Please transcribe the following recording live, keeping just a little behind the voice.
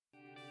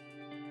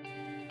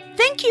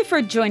Thank you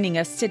for joining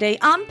us today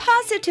on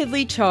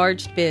Positively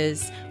Charged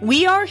Biz.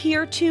 We are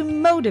here to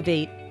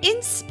motivate,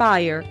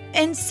 inspire,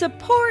 and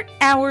support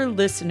our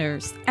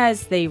listeners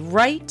as they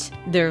write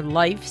their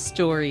life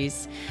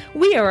stories.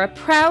 We are a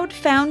proud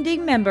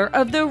founding member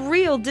of the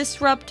Real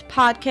Disrupt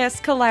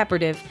Podcast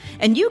Collaborative,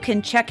 and you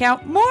can check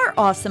out more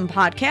awesome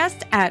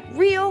podcasts at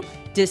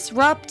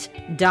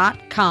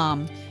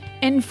realdisrupt.com.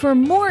 And for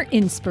more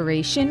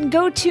inspiration,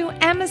 go to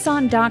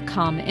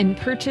Amazon.com and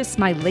purchase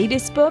my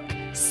latest book,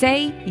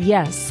 Say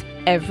Yes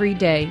Every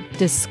Day,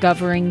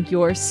 Discovering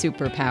Your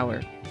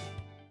Superpower.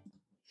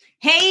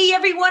 Hey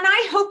everyone,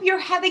 I hope you're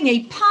having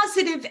a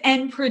positive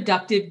and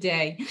productive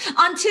day.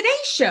 On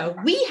today's show,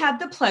 we have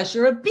the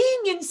pleasure of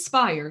being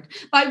inspired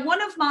by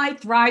one of my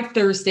Thrive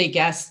Thursday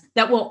guests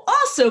that will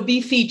also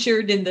be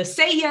featured in the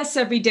Say Yes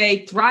Every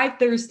Day Thrive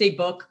Thursday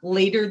book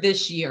later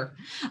this year.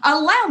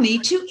 Allow me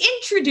to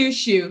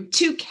introduce you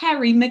to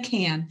Carrie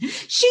McCann.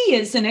 She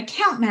is an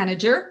account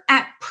manager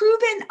at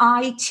Proven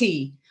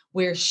IT,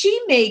 where she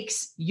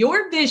makes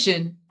your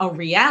vision a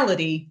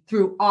reality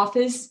through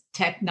office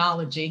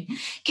technology.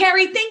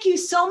 Carrie, thank you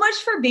so much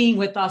for being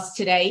with us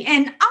today.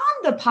 And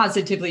on the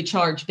Positively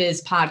Charged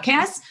Biz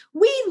podcast,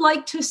 we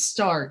like to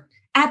start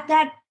at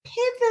that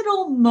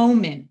pivotal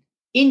moment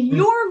in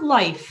your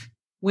life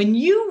when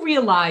you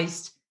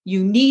realized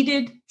you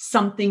needed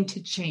something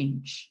to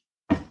change.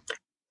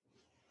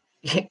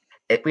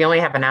 We only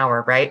have an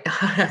hour, right?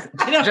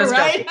 I know, Just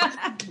right?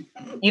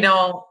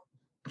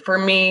 For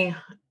me,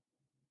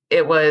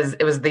 it was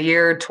the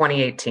year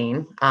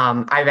 2018.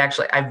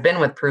 I've been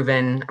with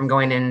Proven. I'm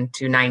going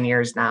into 9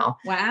 years now.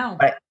 Wow.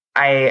 But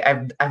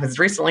I was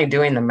recently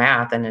doing the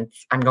math, and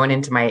I'm going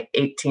into my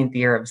 18th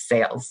year of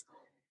sales.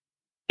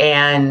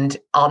 And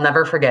I'll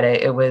never forget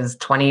it. It was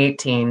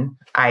 2018.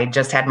 I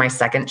just had my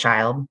second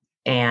child,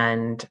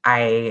 and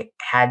I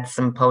had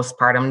some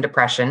postpartum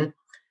depression,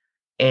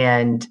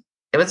 and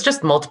it was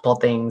just multiple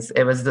things.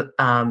 It was,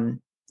 I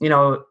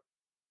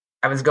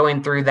was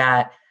going through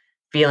that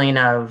feeling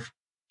of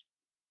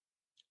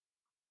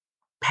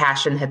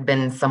passion had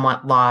been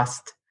somewhat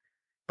lost,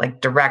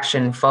 like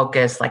direction,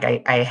 focus, like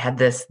I had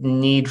this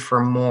need for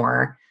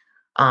more.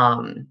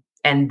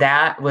 And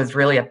that was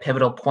really a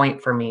pivotal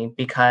point for me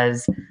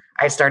because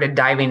I started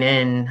diving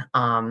in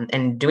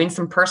and doing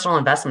some personal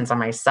investments on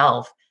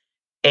myself.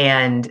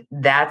 And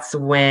that's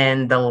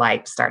when the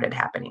light started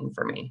happening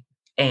for me.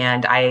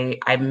 And I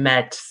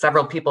met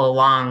several people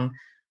along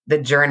the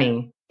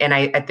journey. And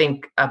I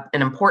think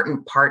an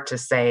important part to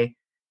say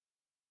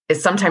is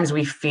sometimes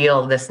we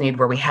feel this need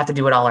where we have to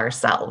do it all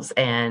ourselves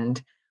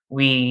and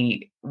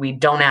we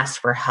don't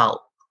ask for help.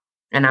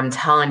 And I'm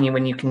telling you,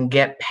 when you can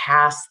get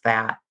past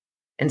that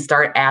and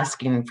start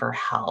asking for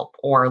help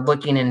or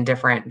looking in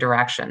different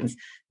directions,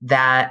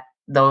 that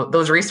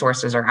those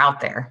resources are out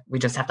there. We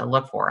just have to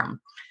look for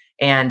them.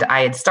 And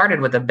I had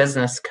started with a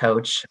business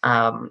coach.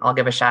 I'll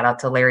give a shout out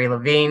to Larry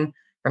Levine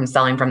from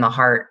Selling from the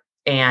Heart.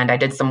 And I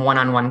did some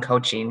one-on-one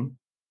coaching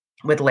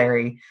with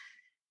Larry.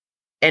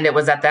 And it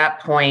was at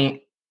that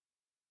point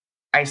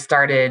I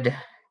started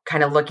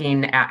kind of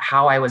looking at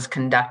how I was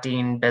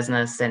conducting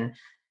business and,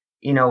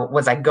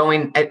 was I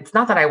going, it's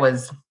not that I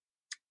was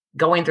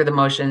going through the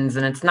motions,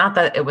 and it's not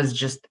that it was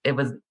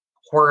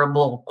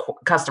horrible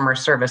customer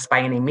service by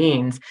any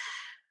means.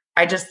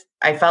 I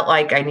felt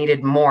like I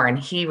needed more. And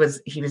he was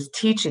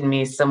teaching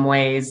me some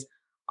ways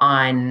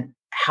on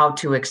how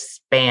to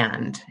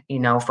expand,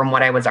 from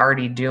what I was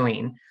already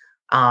doing.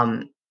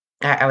 I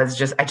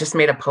just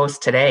made a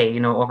post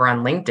today, over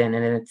on LinkedIn,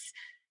 and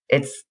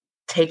it's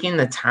taking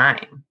the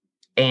time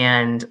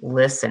and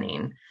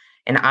listening.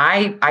 And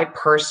I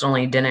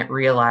personally didn't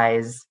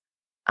realize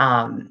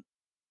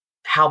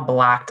how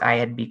blocked I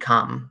had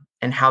become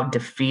and how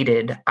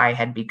defeated I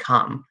had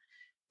become.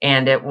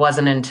 And it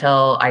wasn't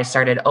until I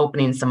started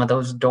opening some of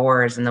those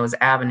doors and those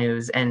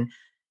avenues and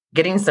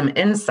getting some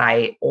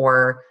insight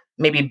or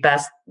maybe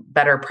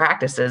better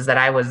practices that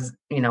I was,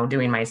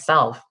 doing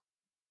myself.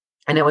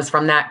 And it was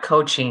from that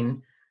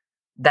coaching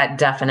that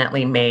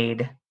definitely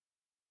made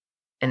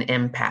an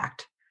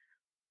impact.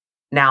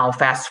 Now,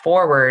 fast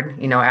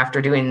forward,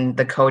 after doing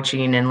the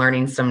coaching and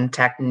learning some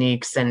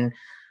techniques and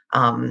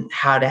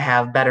how to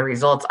have better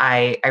results,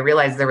 I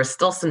realized there was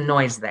still some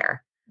noise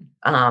there.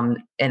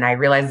 And I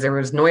realized there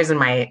was noise in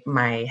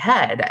my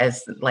head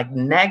as like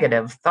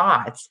negative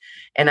thoughts.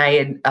 And I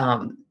had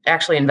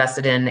actually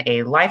invested in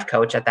a life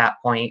coach at that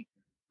point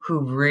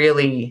who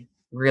really,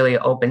 really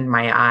opened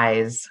my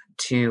eyes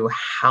to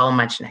how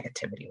much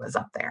negativity was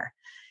up there.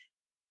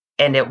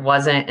 And it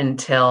wasn't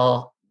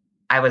until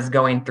I was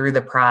going through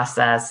the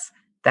process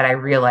that I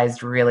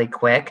realized really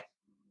quick.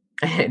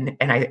 And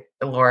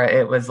Laura,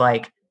 it was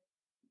like,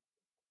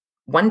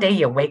 one day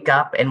you wake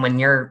up and when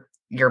you're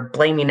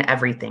blaming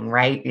everything,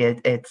 right?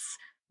 It's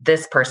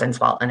this person's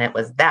fault and it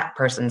was that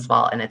person's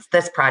fault and it's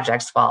this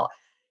project's fault.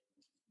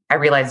 I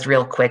realized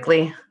real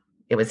quickly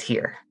it was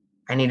here.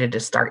 I needed to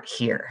start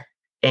here.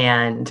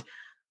 And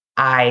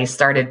I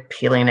started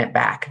peeling it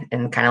back,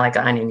 and kind of like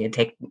an onion, you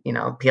take,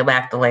 peel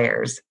back the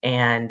layers.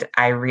 And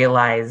I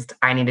realized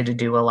I needed to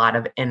do a lot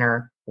of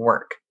inner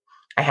work.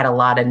 I had a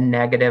lot of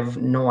negative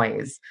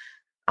noise.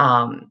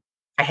 I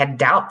had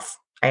doubts.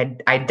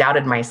 I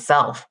doubted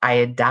myself. I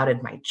had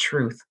doubted my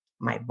truth,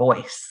 my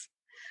voice.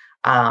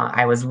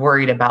 I was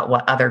worried about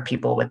what other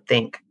people would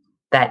think,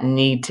 that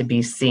need to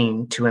be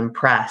seen to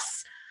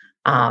impress.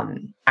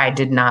 I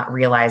did not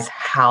realize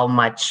how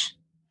much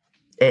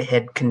it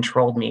had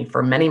controlled me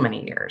for many,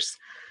 many years.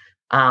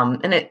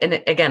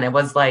 Again, it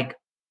was like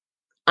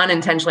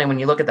unintentionally when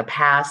you look at the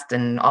past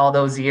and all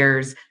those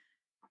years.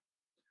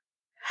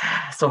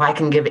 So if I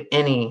can give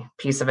any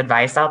piece of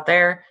advice out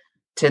there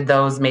to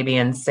those maybe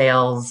in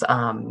sales,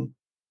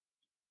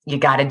 you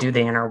got to do the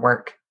inner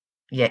work.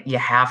 You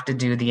have to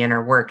do the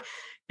inner work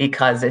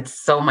because it's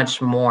so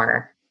much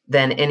more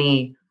than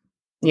any,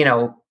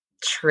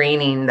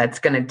 training that's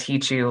going to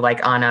teach you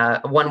like on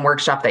one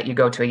workshop that you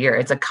go to a year.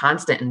 It's a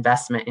constant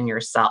investment in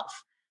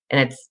yourself.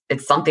 And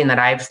it's something that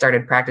I've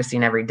started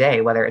practicing every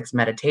day, whether it's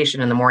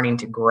meditation in the morning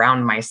to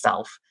ground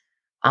myself.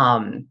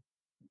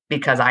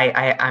 Because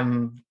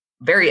I'm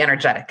very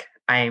energetic.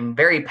 I'm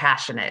very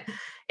passionate.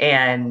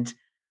 And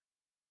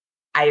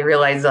I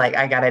realized like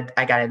I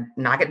gotta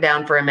knock it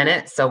down for a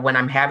minute. So when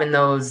I'm having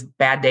those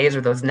bad days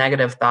or those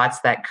negative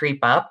thoughts that creep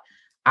up,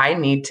 I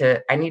need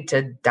to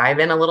dive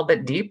in a little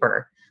bit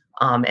deeper.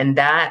 And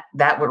that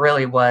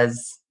really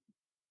was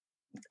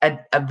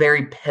a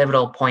very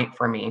pivotal point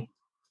for me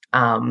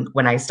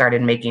when I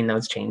started making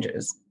those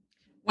changes.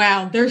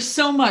 Wow, there's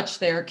so much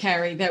there,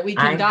 Carrie, that we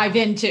can dive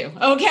into.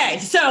 Okay,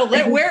 so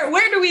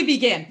where do we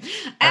begin?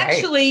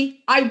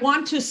 Actually, I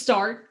want to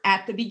start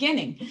at the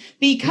beginning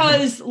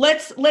because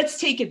let's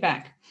take it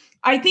back.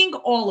 I think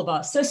all of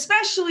us,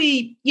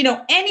 especially,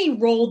 any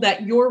role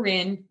that you're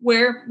in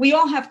where we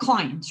all have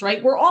clients,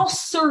 right? We're all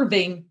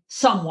serving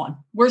someone.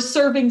 We're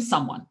serving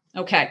someone.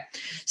 Okay.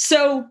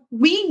 So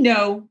we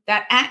know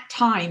that at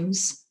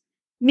times,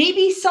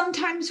 maybe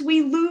sometimes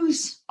we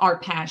lose our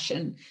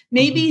passion.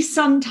 Maybe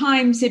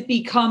sometimes it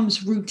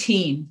becomes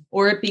routine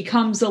or it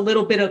becomes a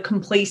little bit of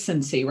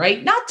complacency,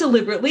 right? Not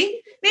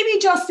deliberately, maybe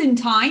just in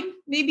time,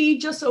 maybe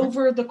just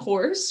over the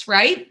course,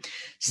 right?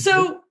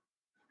 So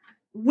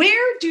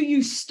where do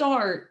you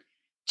start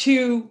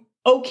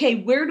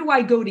where do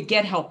I go to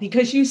get help?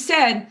 Because you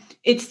said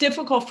it's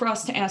difficult for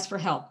us to ask for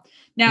help.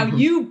 Now, have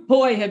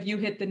you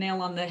hit the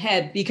nail on the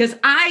head, because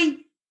I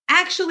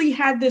actually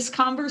had this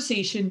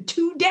conversation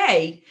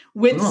today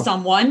with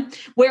someone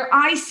where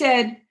I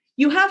said,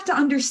 you have to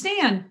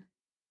understand,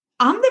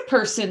 I'm the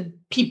person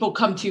people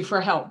come to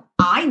for help.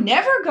 I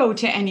never go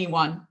to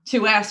anyone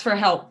to ask for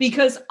help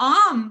because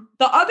I'm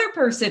the other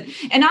person.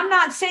 And I'm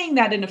not saying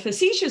that in a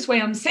facetious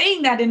way. I'm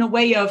saying that in a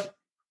way of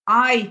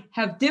I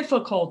have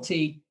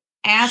difficulty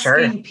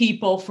asking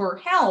people for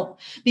help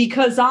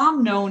because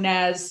I'm known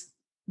as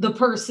the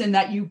person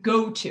that you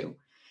go to.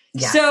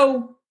 Yes.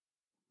 So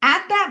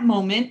at that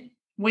moment,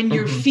 when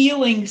you're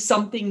feeling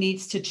something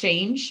needs to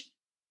change,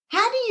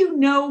 how do you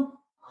know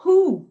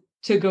who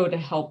to go to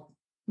help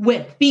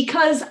with?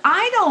 Because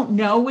I don't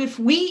know if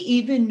we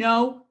even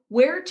know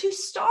where to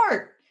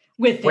start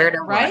with it,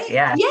 right?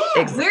 Yeah.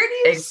 Where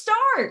do you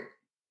start?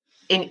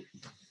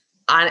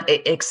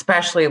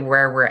 Especially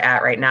where we're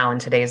at right now in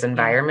today's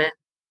environment,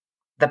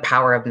 the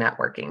power of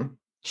networking.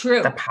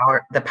 True.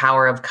 The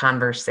power of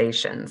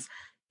conversations.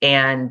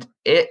 And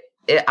it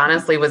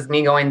honestly was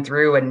me going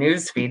through a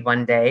news feed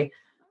one day.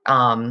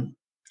 I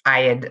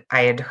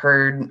had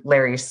heard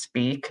Larry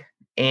speak,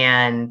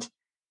 and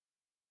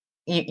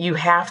you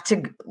have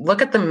to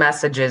look at the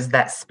messages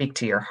that speak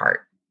to your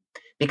heart,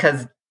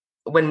 because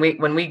when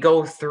we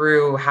go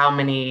through how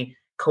many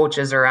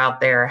coaches are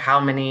out there, how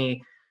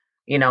many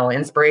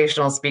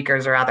inspirational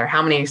speakers are out there,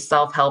 how many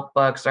self-help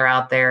books are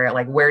out there,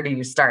 like where do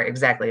you start?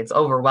 Exactly, it's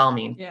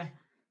overwhelming. Yeah.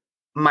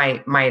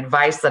 My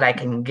advice that I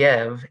can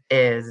give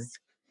is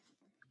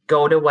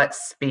go to what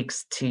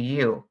speaks to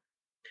you,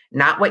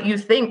 not what you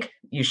think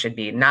you should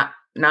be, not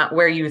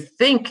where you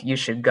think you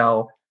should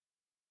go,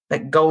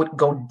 but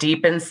go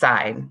deep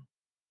inside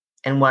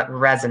and what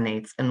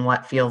resonates and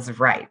what feels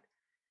right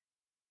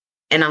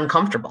and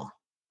uncomfortable.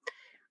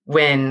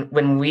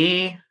 When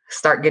we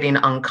start getting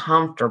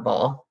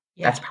uncomfortable,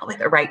 that's probably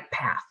the right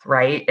path,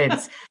 right?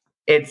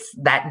 It's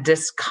that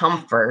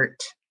discomfort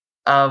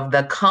of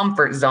the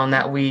comfort zone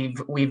that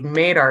we've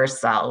made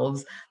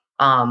ourselves.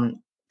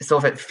 So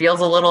if it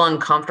feels a little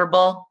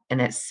uncomfortable and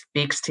it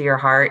speaks to your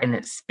heart and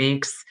it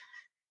speaks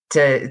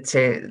to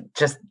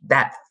just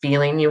that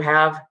feeling you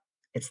have,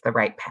 it's the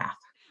right path.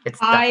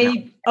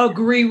 I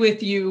agree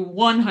with you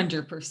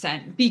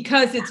 100%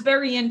 because it's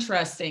very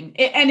interesting.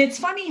 And it's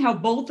funny how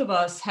both of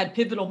us had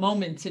pivotal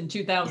moments in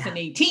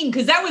 2018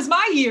 because that was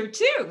my year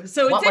too.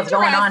 So it's interesting.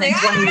 Going on in 2018?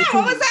 I don't know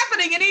what was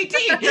happening in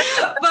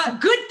 18, but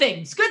good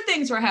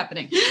things were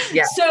happening.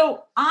 Yeah.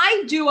 So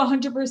I do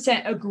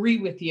 100% agree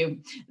with you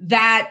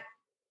that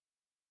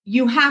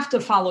you have to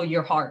follow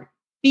your heart.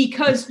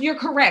 Because you're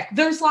correct.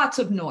 There's lots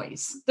of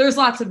noise.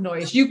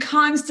 You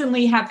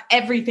constantly have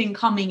everything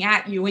coming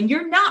at you and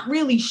you're not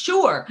really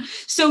sure.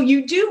 So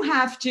you do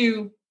have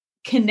to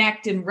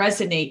connect and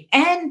resonate.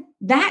 And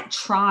that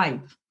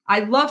tribe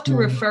I love to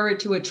refer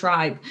it to a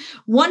tribe.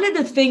 One of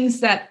the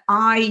things that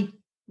I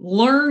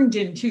learned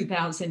in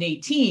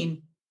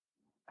 2018,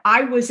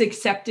 I was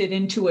accepted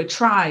into a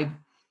tribe.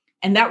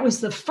 And that was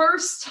the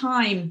first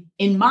time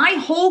in my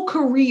whole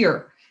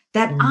career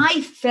that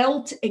I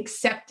felt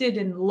accepted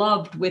and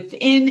loved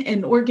within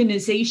an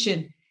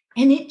organization.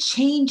 And it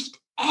changed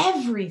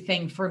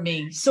everything for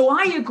me. So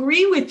I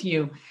agree with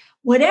you.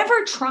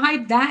 Whatever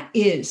tribe that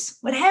is,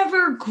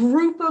 whatever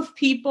group of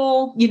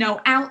people,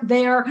 out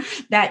there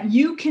that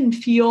you can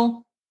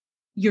feel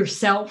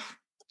yourself,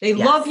 they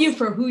love you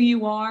for who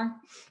you are,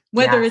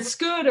 whether it's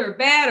good or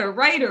bad or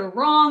right or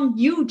wrong,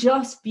 you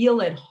just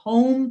feel at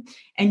home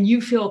and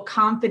you feel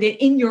confident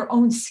in your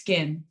own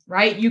skin,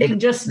 right? You can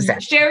just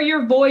share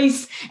your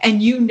voice and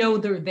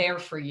they're there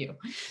for you.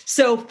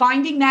 So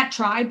finding that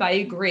tribe, I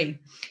agree.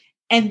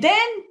 And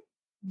then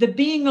the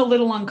being a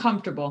little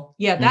uncomfortable.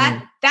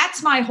 Yeah,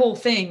 that's my whole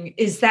thing,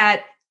 is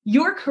that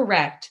you're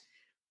correct.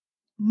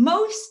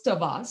 Most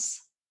of us,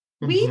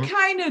 we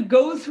kind of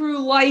go through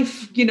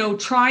life,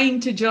 trying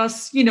to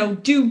just,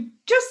 do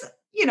just,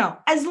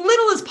 as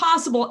little as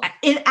possible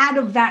out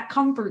of that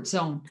comfort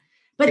zone.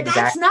 But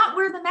that's not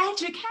where the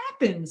magic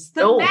happens.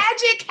 The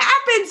magic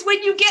happens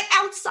when you get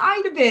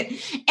outside of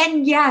it.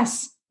 And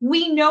yes,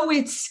 we know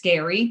it's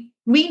scary.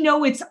 We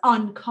know it's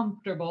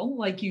uncomfortable,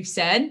 like you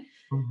said.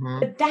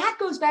 But that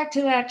goes back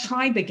to that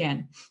tribe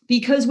again,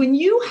 because when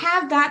you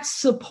have that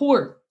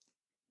support,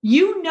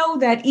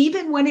 that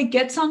even when it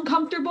gets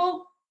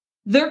uncomfortable,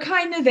 they're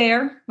kind of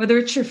there, whether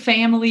it's your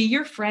family,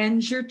 your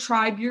friends, your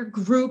tribe, your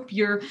group,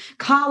 your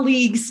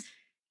colleagues,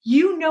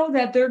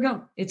 that they're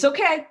going, it's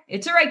okay.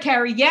 It's all right,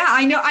 Carrie. Yeah,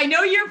 I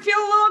know you're feeling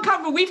a little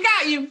uncomfortable. We've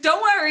got you.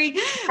 Don't worry.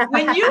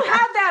 When you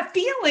have that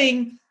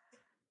feeling,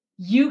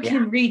 you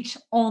can reach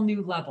all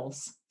new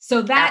levels.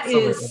 So that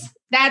is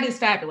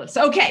fabulous.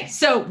 Okay.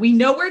 So we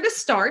know where to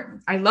start.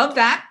 I love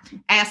that.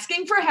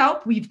 Asking for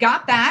help. We've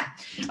got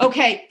that.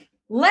 Okay.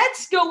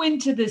 Let's go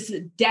into this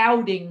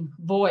doubting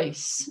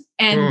voice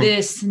and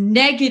this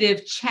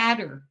negative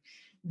chatter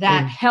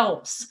that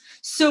helps.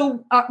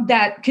 So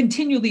that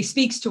continually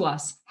speaks to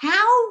us.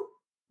 How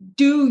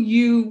do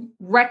you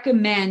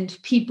recommend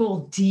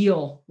people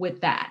deal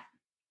with that?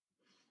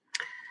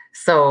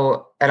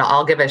 So, and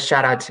I'll give a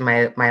shout out to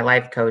my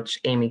life coach,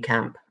 Amy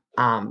Kemp.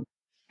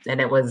 And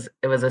it was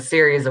a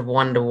series of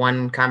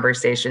one-to-one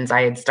conversations.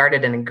 I had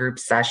started in a group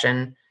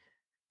session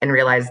and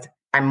realized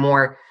I'm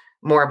more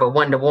of a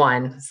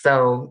one-to-one.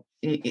 So,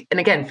 and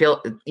again,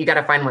 you got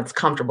to find what's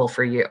comfortable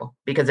for you,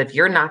 because if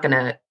you're not going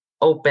to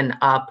open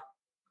up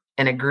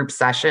in a group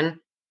session,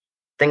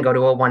 then go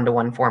to a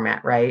one-to-one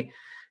format, right?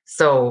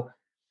 So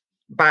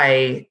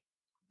by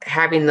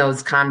having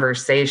those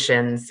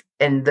conversations,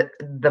 and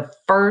the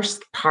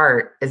first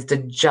part is to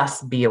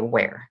just be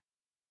aware,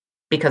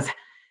 because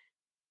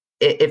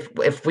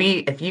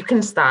if you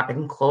can stop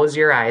and close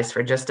your eyes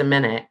for just a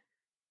minute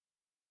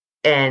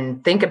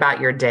and think about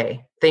your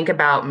day, think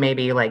about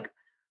maybe like,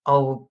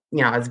 I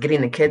was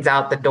getting the kids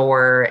out the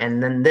door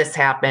and then this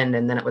happened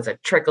and then it was a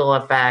trickle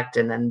effect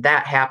and then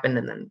that happened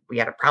and then we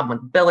had a problem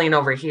with billing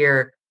over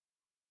here.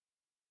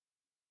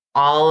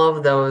 All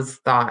of those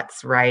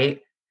thoughts, right?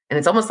 And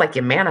it's almost like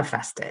you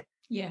manifest it.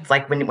 Yeah. It's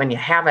like when you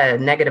have a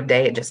negative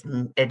day,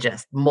 it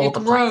just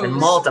multiplies and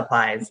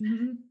multiplies.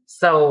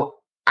 So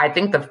I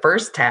think the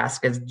first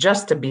task is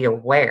just to be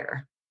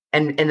aware.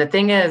 And the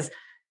thing is,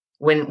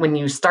 when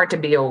you start to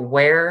be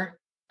aware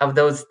of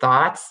those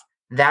thoughts,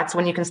 that's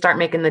when you can start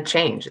making the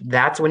change.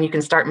 That's when you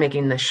can start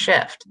making the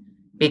shift,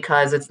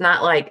 because it's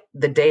not like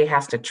the day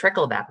has to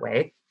trickle that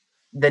way.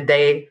 The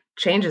day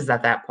changes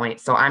at that point.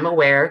 So I'm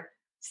aware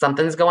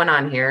something's going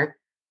on here.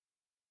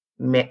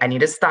 I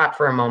need to stop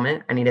for a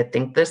moment. I need to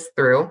think this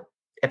through.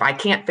 If I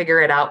can't figure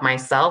it out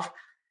myself,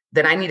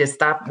 then I need to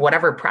stop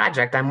whatever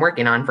project I'm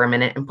working on for a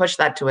minute and push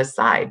that to a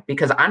side,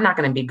 because I'm not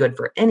going to be good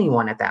for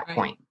anyone at that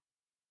point.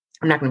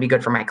 I'm not going to be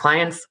good for my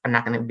clients. I'm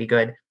not going to be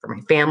good for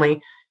my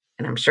family.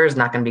 And I'm sure it's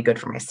not going to be good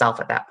for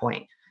myself at that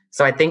point.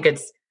 So I think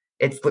it's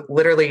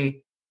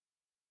literally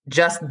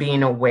just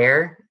being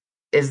aware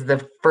is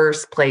the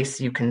first place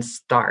you can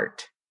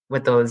start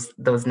with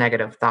those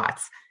negative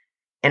thoughts.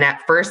 And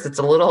at first it's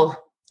a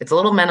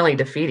little mentally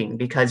defeating,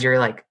 because you're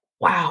like,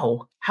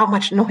 wow, how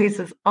much noise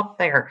is up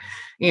there,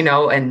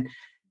 and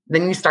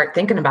then you start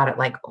thinking about it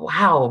like,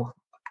 wow,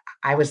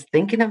 I was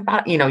thinking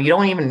about,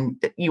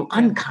 you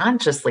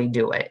unconsciously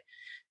do it.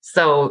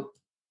 So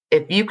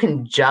if you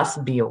can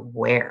just be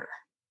aware,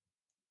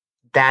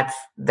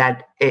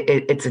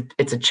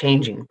 it's a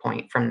changing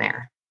point from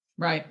there.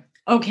 Right.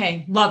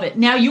 Okay. Love it.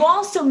 Now, you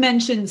also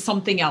mentioned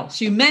something else.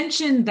 You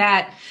mentioned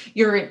that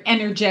you're an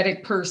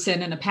energetic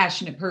person and a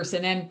passionate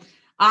person, and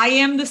I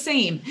am the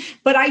same.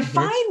 But I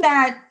find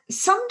that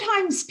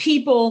sometimes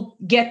people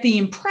get the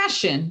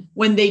impression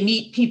when they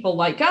meet people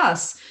like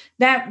us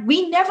that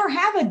we never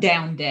have a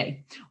down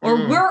day, or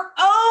we're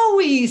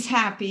always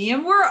happy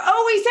and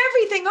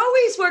everything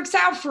always works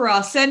out for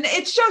us. And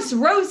it's just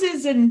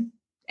roses and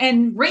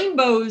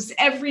rainbows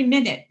every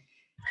minute.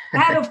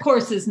 That, of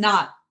course, is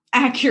not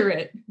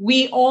accurate.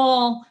 We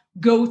all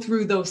go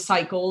through those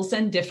cycles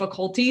and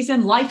difficulties,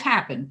 and life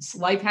happens.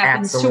 Life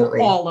happens Absolutely.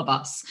 to all of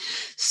us.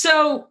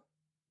 So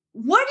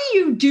what do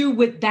you do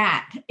with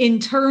that in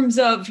terms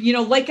of,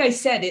 like I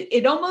said,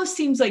 it almost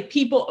seems like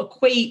people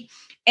equate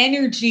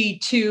energy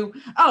to,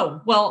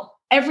 oh, well,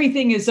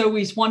 everything is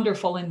always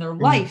wonderful in their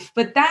life,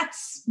 but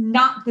that's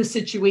not the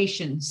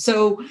situation.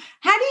 So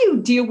how do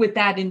you deal with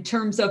that in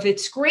terms of,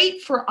 it's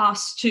great for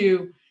us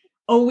to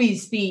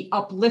always be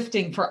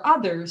uplifting for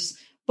others,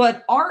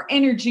 but our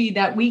energy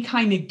that we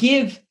kind of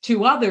give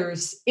to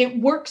others, it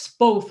works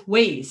both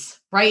ways,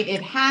 right?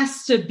 It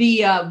has to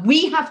be,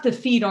 we have to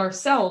feed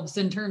ourselves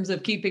in terms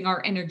of keeping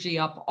our energy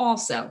up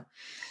also.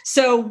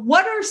 So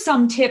what are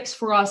some tips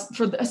for us,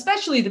 for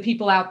especially the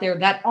people out there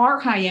that are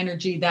high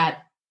energy,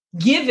 that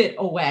give it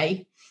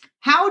away?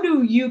 How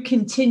do you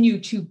continue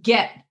to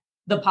get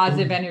the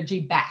positive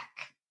energy back?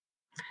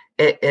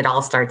 It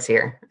all starts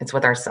here. It's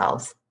with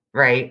ourselves,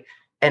 right?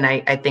 And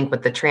I think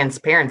with the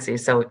transparency,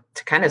 so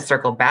to kind of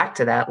circle back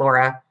to that,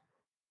 Laura,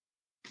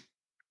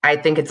 I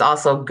think it's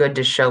also good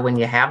to show when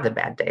you have the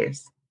bad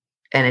days,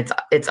 and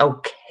it's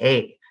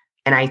okay.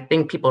 And I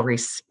think people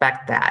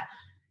respect that.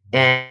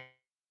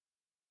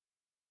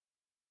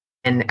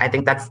 And I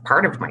think that's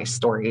part of my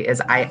story is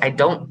I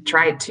don't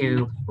try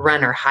to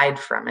run or hide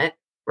from it,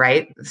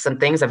 right? Some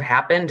things have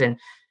happened and,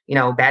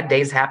 bad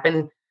days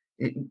happen.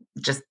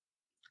 Just,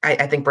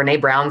 I think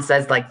Brene Brown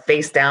says like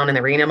face down in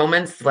the arena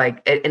moments,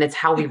 and it's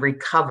how we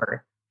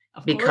recover.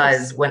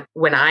 Because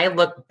when I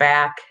look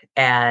back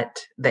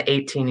at the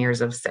 18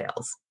 years of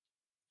sales,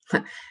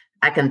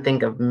 I can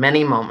think of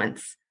many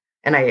moments.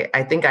 And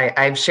I think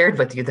I've shared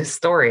with you this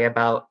story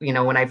about,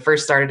 when I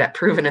first started at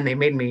Proven and they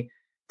made me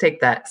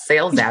take that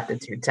sales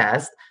aptitude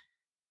test.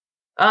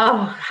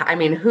 Oh, I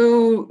mean,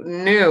 who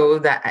knew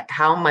that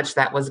how much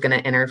that was going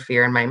to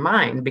interfere in my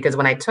mind? Because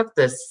when I took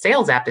the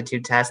sales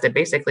aptitude test, it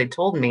basically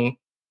told me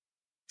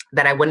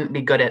that I wouldn't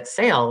be good at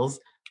sales,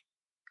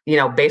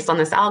 based on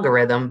this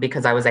algorithm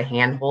because I was a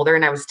hand holder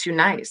and I was too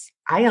nice.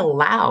 I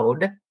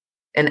allowed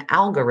an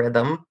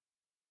algorithm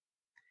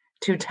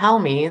to tell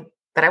me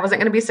that I wasn't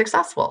going to be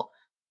successful.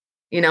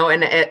 And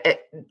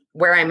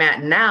where I'm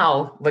at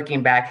now,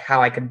 looking back,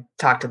 how I could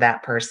talk to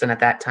that person at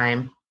that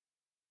time,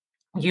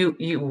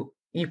 you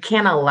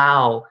can't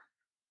allow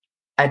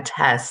a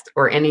test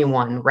or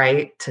anyone,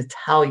 right, to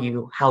tell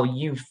you how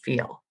you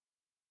feel.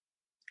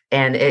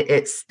 And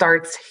it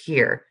starts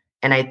here.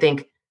 And I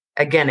think,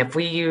 again, if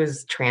we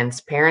use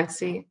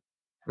transparency,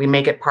 we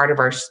make it part of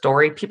our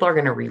story, people are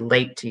going to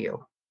relate to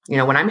you.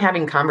 When I'm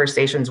having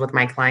conversations with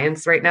my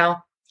clients right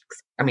now,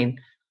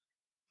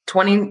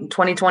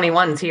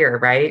 2021's here,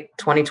 right?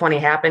 2020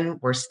 happened.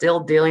 We're still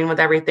dealing with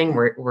everything.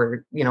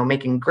 We're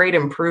making great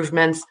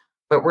improvements,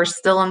 but we're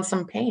still in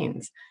some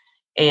pains.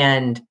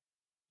 And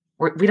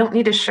we don't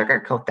need to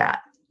sugarcoat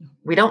that.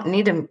 We don't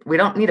need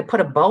to put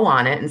a bow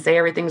on it and say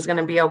everything's going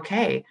to be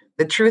okay.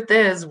 The truth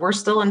is we're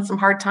still in some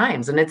hard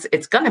times and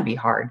it's going to be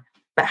hard,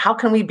 but how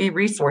can we be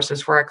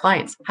resources for our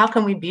clients? How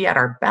can we be at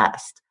our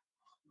best?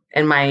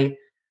 And I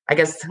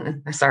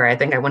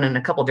think I went in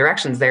a couple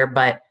directions there,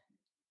 but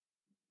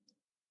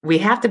we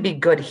have to be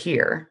good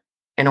here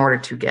in order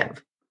to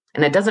give.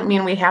 And it doesn't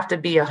mean we have to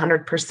be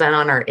 100%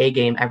 on our A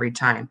game every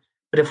time.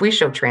 But if we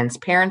show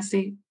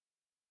transparency,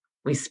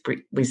 we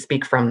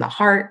speak from the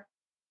heart,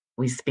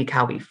 we speak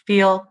how we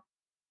feel,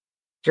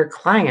 your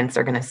clients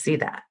are going to see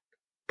that.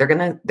 They're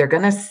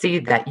going to see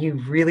that you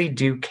really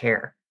do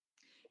care.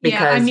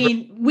 Because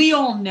we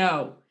all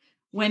know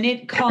when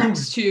it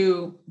comes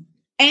to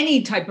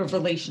any type of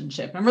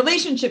relationship, and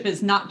relationship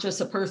is not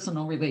just a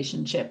personal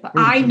relationship.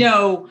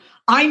 Mm-hmm.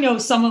 I know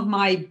some of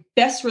my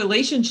best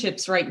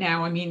relationships right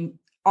now,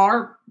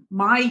 are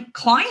my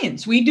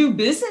clients. We do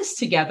business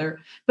together,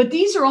 but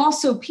these are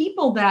also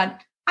people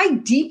that I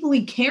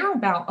deeply care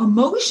about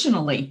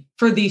emotionally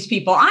for these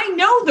people. I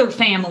know their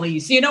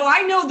families,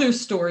 I know their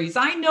stories.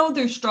 I know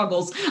their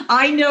struggles.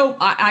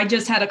 I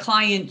just had a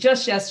client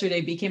just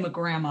yesterday became a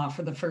grandma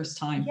for the first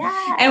time.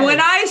 Yes. And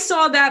when I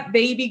saw that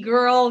baby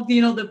girl,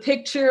 the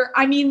picture,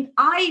 I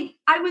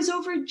was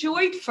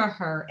overjoyed for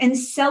her and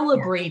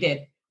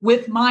celebrated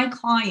with my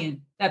client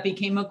that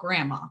became a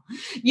grandma.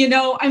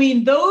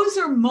 Those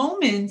are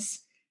moments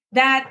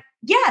that,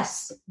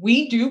 yes,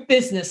 we do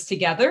business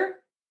together,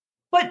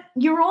 but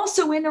you're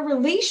also in a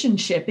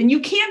relationship, and you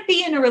can't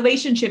be in a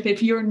relationship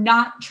if you're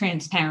not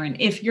transparent,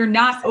 if you're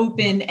not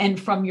open and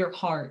from your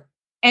heart.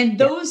 And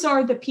those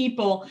are the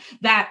people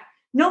that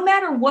no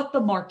matter what the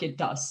market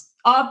does,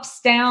 ups,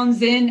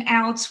 downs, in,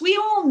 outs, we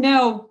all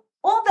know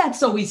all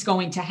that's always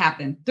going to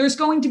happen. There's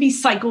going to be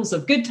cycles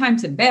of good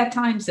times and bad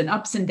times and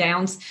ups and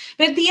downs.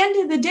 But at the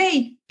end of the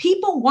day,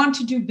 people want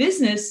to do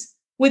business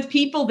with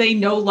people they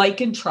know,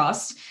 like, and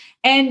trust.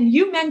 And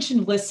you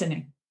mentioned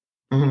listening.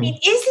 Mm-hmm.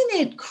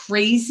 Isn't it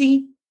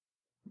crazy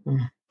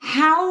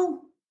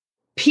how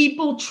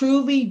people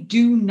truly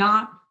do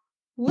not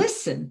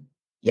listen?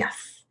 Yes.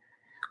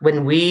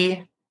 When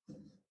we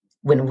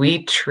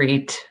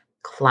treat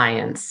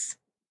clients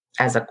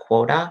as a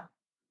quota,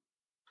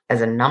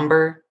 as a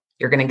number,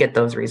 you're going to get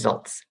those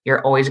results.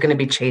 You're always going to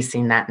be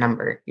chasing that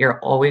number. You're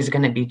always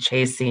going to be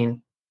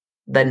chasing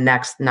the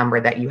next number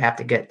that you have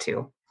to get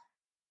to.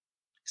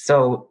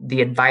 So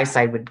the advice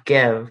I would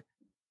give,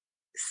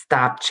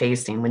 stop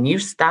chasing. When you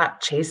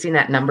stop chasing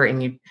that number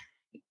and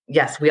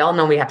yes, we all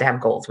know we have to have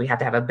goals. We have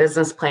to have a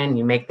business plan.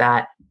 You make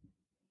that.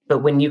 But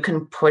when you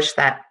can push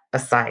that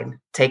aside,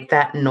 take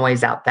that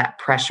noise out, that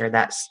pressure,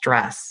 that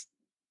stress,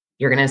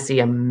 you're going to see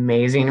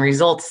amazing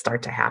results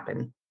start to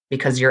happen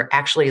because you're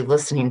actually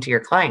listening to your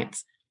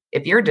clients.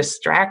 If you're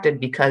distracted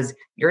because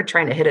you're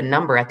trying to hit a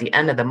number at the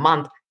end of the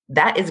month,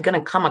 that is going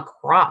to come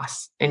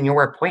across in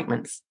your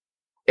appointments.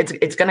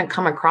 It's going to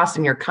come across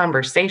in your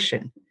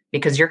conversation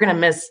because you're going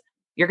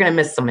to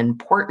miss some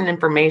important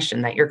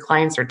information that your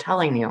clients are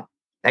telling you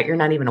that you're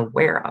not even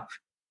aware of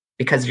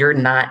because you're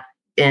not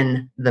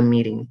in the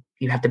meeting.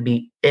 You have to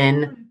be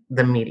in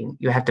the meeting.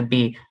 You have to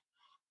be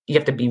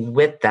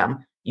with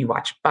them. You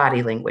watch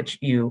body language.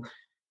 You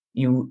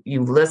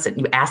listen,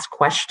 you ask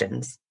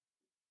questions.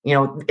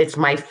 It's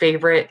my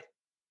favorite.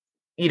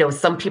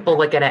 Some people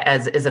look at it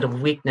as, is it a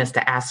weakness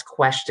to ask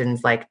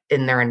questions like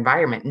in their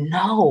environment?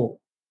 No,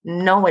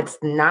 it's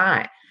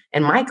not.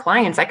 And my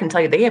clients, I can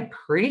tell you, they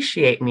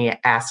appreciate me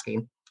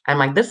asking. I'm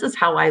like, this is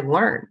how I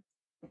learn.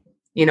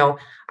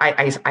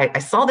 I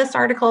saw this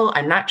article.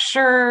 I'm not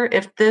sure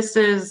if this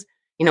is,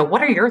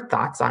 what are your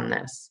thoughts on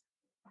this?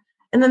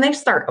 And then they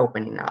start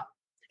opening up.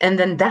 And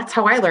then that's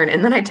how I learn.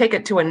 And then I take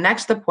it to a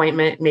next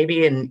appointment,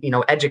 maybe in,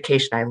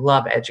 education. I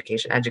love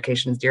education.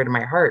 Education is dear to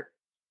my heart.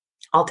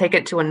 I'll take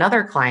it to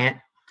another client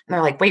and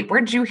they're like, wait, where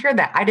did you hear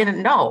that? I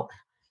didn't know.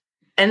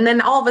 And then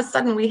all of a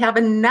sudden we have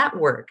a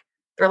network.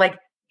 They're like,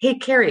 hey,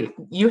 Carrie,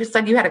 you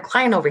said you had a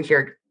client over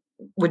here.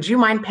 Would you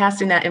mind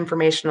passing that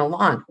information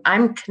along?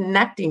 I'm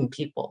connecting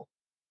people.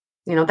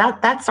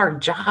 That's our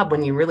job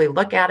when you really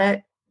look at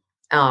it.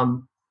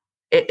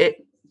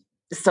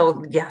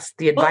 So yes,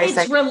 the advice.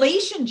 Well, it's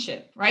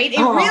relationship, right? It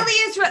really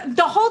is.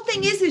 The whole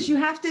thing is you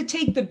have to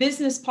take the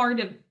business part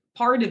of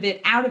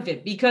it out of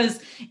it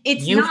because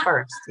it's you not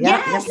first.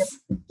 Yes.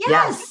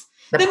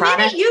 The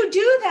minute you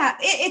do that,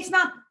 it's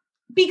not,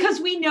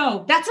 because we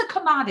know that's a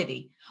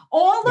commodity.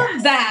 All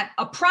of that,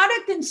 a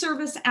product and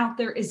service out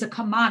there is a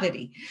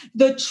commodity.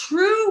 The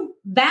true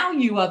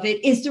value of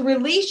it is the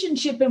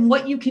relationship and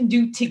what you can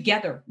do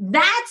together.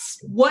 That's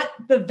what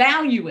the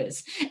value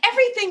is.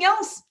 Everything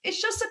else is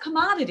just a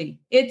commodity.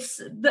 It's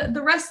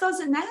the rest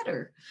doesn't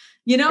matter,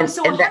 so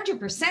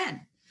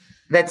 100%.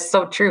 That's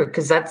so true.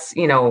 Cause that's,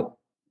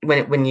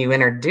 when you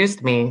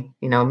introduced me,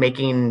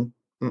 making,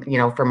 for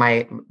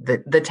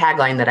the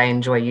tagline that I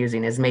enjoy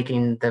using is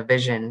making the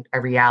vision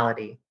a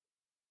reality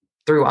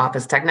through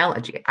office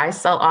technology. I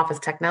sell office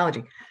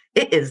technology.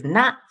 It is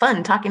not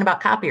fun talking about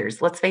copiers.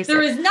 Let's face it.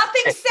 There is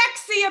nothing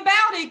sexy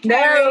about it,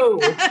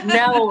 Carrie.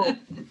 No.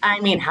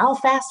 I mean, how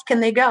fast can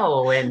they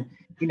go? And,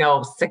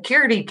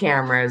 security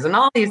cameras and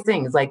all these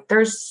things. Like,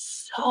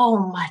 there's so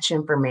much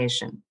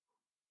information.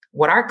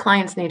 What our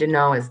clients need to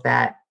know is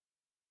that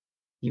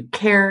you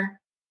care,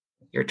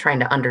 you're trying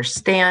to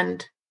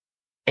understand,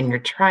 and you're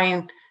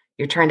trying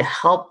to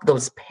help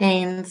those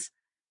pains.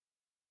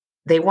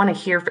 They want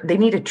to they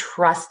need to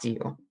trust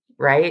you,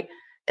 right?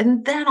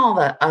 And then all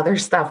the other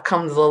stuff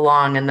comes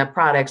along and the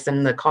products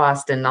and the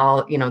cost and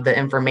all, the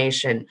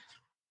information.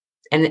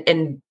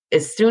 And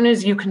as soon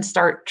as you can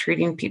start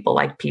treating people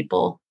like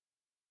people,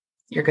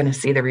 you're going to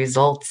see the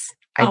results.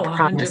 I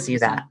promise 100%. You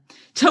that.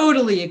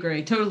 Totally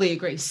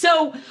agree.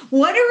 So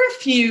what are a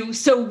few,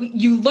 so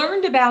you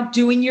learned about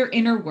doing your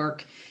inner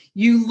work.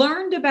 You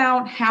learned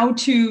about how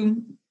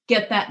to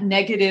get that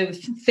negative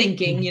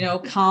thinking,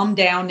 calm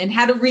down and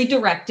how to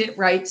redirect it,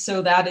 right?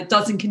 So that it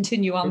doesn't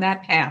continue on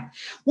that path.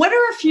 What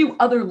are a few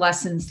other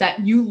lessons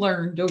that you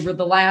learned over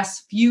the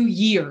last few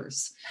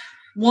years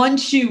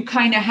once you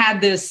kind of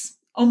had this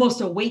almost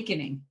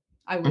awakening,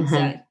 I would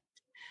say?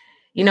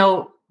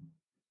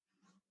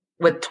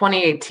 With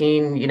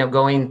 2018,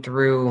 going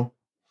through,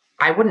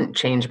 I wouldn't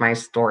change my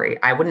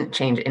story. I wouldn't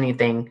change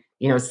anything.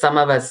 Some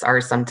of us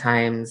are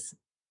sometimes,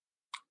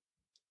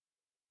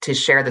 to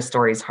share the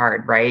story is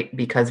hard, right?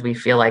 Because we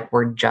feel like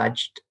we're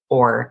judged,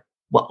 or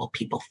what will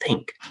people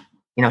think?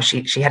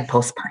 She had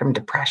postpartum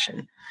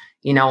depression,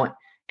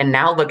 and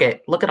now look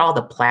at all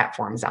the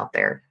platforms out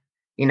there.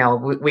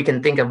 We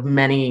can think of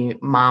many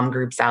mom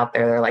groups out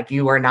there. They're like,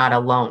 you are not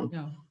alone.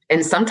 No.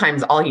 And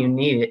sometimes all you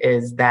need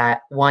is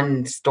that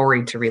one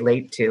story to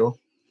relate to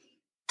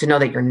know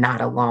that you're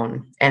not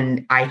alone.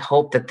 And I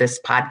hope that this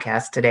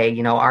podcast today,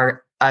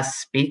 us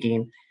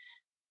speaking,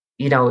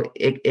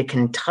 it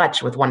can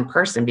touch with one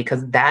person,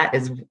 because that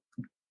is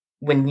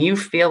when you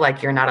feel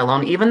like you're not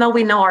alone, even though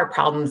we know our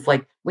problems,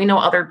 like we know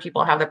other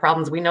people have the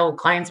problems, we know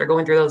clients are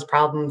going through those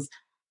problems,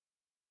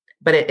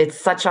 but it's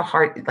such a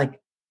hard, like,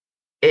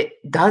 it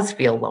does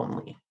feel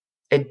lonely.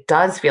 It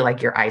does feel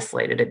like you're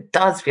isolated. It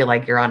does feel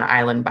like you're on an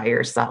island by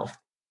yourself.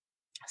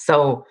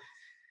 So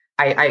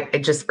I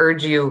just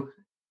urge you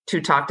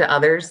to talk to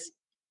others,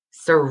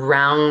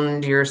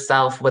 surround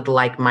yourself with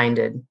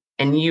like-minded.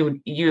 And you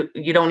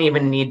don't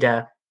even need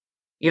to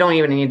You don't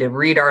even need to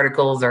read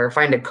articles or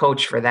find a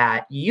coach for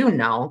that. You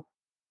know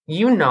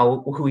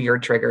who your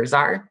triggers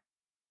are.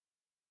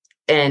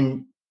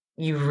 And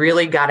you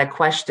really got to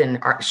question,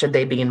 should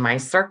they be in my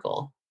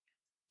circle?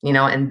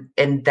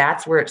 And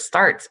that's where it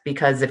starts,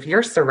 because if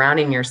you're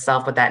surrounding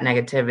yourself with that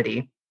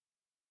negativity,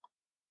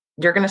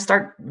 you're going to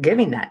start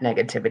giving that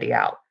negativity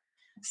out.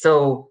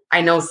 So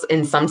I know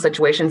in some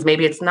situations,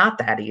 maybe it's not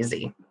that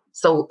easy.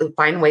 So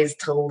find ways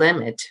to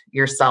limit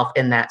yourself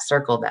in that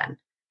circle then.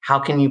 How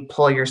can you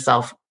pull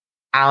yourself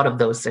out of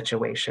those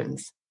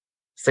situations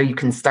so you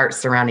can start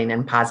surrounding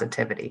in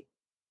positivity?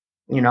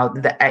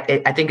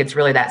 I think it's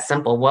really that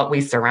simple. What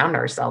we surround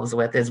ourselves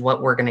with is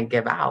what we're going to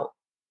give out.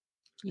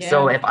 Yeah.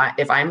 So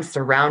if I'm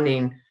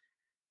surrounding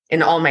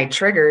in all my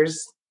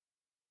triggers,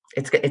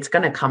 it's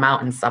going to come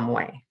out in some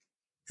way.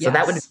 So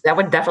yes. that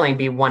would definitely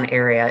be one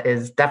area,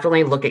 is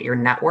definitely look at your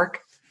network.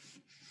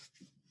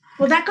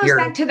 Well, that goes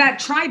back to that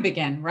tribe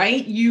again,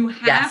 right? You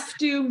have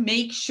to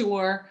make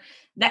sure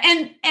that,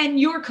 and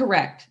you're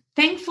correct.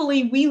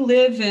 Thankfully, we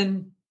live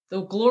in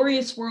the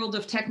glorious world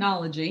of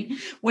technology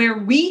where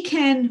we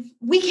can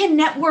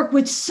network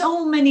with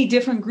so many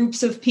different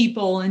groups of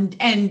people and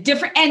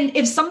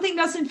if something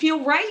doesn't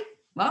feel right,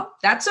 well,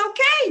 that's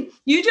okay.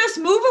 You just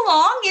move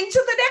along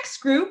into the next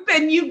group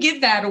and you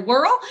give that a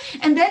whirl.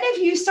 And then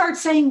if you start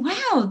saying,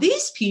 wow,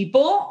 these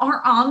people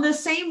are on the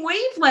same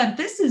wavelength,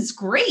 this is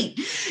great,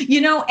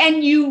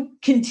 and you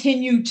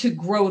continue to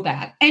grow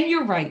that. And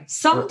you're right.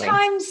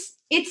 Sometimes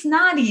it's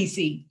not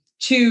easy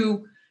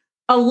to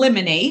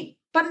eliminate,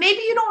 but maybe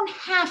you don't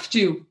have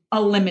to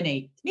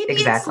eliminate. Maybe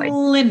it's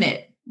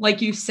limit,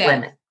 like you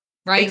said,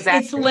 right?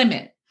 Exactly. It's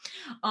limit.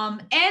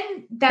 And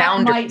that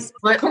boundaries.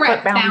 Might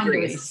correct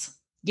boundaries.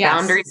 Yes.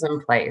 Boundaries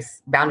in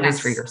place. Boundaries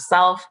for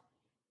yourself.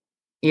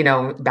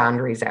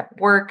 Boundaries at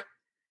work.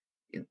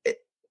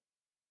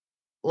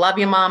 Love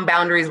you, Mom.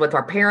 Boundaries with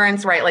our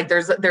parents, right? Like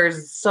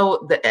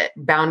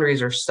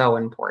boundaries are so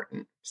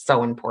important.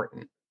 So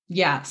important.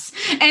 Yes.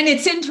 And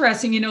it's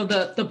interesting,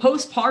 the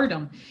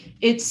postpartum,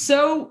 it's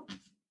so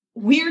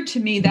weird to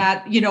me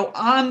that,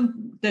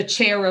 I'm the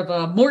chair of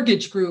a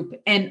mortgage group,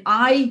 and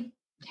I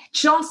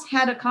just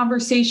had a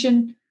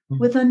conversation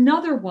with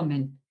another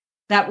woman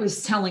that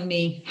was telling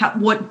me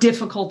what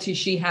difficulty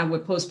she had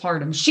with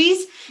postpartum.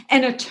 She's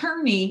an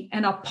attorney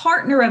and a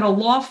partner at a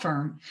law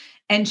firm.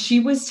 And she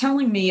was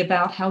telling me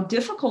about how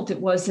difficult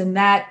it was, and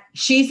that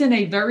she's in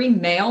a very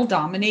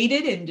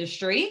male-dominated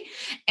industry,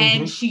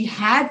 and she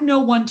had no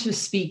one to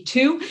speak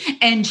to,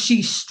 and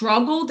she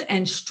struggled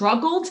and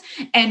struggled.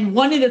 And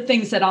one of the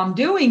things that I'm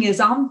doing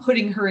is I'm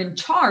putting her in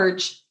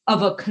charge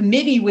of a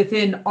committee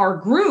within our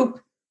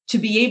group to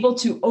be able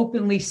to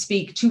openly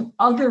speak to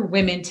other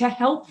women to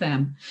help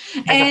them.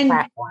 As a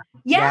platform.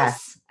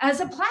 Yes, as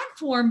a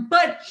platform.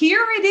 But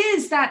here it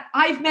is that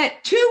I've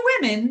met two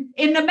women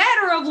in a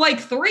matter of like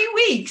 3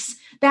 weeks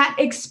that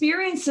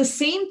experience the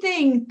same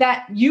thing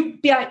that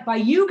by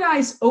you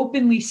guys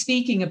openly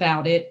speaking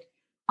about it.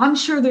 I'm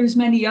sure there's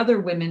many other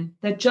women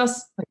that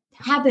just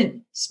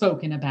haven't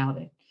spoken about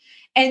it.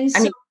 And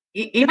so,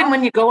 even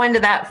when you go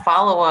into that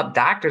follow-up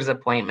doctor's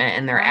appointment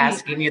and they're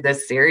asking you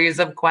this series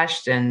of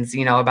questions,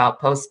 about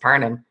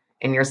postpartum,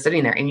 and you're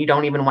sitting there and you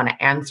don't even want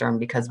to answer them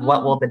because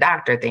what will the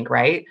doctor think,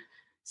 right?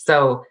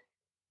 So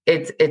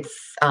it's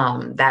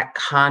that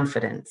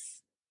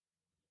confidence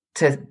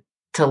to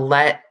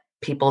let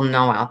people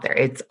know out there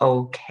it's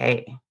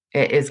okay.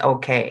 It is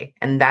okay.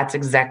 And that's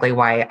exactly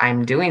why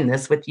I'm doing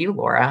this with you,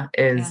 Laura,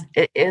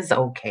 it is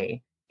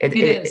okay. It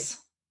is.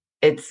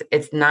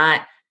 It's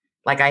not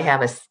like I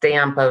have a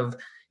stamp of,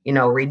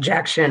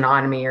 rejection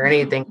on me or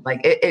anything.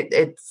 Like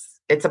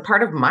it's a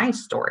part of my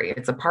story.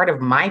 It's a part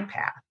of my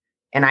path.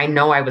 And I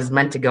know I was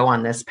meant to go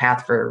on this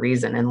path for a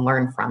reason and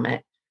learn from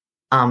it,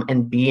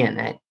 and be in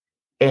it.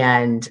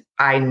 And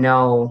I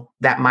know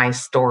that my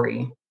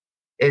story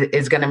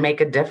is going to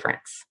make a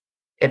difference.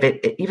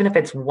 Even if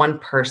it's one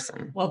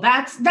person. Well,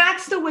 that's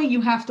the way you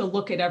have to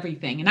look at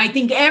everything. And I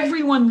think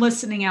everyone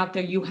listening out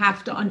there, you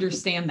have to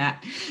understand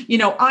that.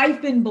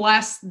 I've been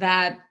blessed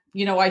that,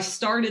 I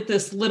started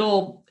these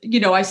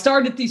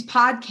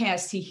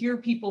podcasts to hear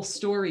people's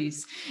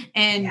stories.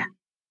 And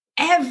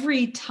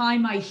every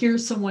time I hear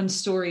someone's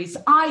stories,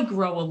 I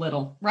grow a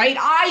little, right?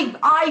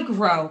 I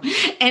grow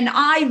and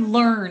I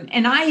learn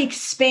and I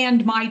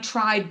expand my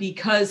tribe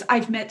because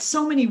I've met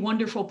so many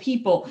wonderful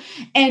people.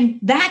 And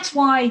that's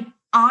why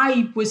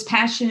I was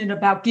passionate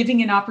about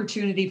giving an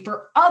opportunity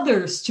for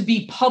others to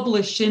be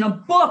published in a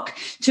book,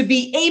 to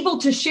be able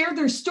to share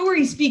their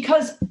stories,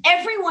 because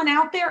everyone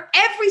out there,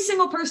 every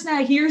single person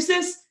that hears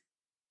this,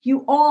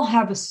 you all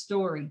have a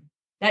story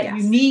that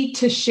you need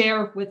to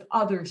share with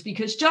others,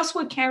 because just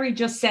what Carrie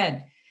just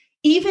said,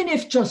 even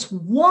if just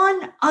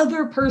one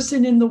other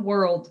person in the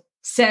world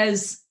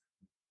says,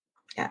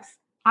 yes,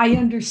 I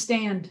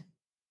understand,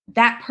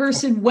 that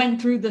person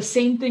went through the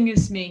same thing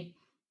as me.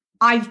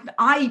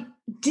 I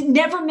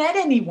never met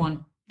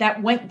anyone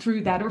that went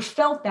through that or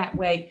felt that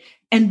way.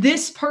 And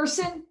this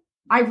person,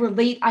 I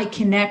relate, I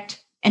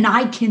connect, and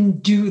I can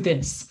do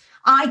this.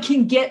 I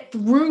can get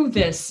through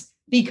this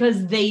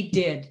because they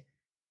did.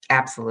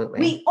 Absolutely.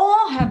 We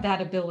all have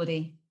that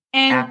ability.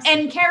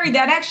 And Carrie,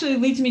 that actually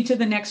leads me to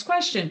the next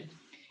question.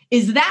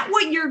 Is that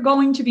what you're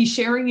going to be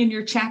sharing in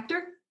your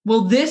chapter?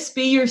 Will this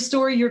be your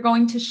story you're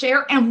going to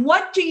share? And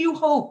what do you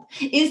hope?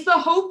 Is the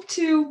hope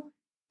to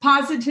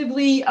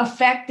positively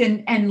affect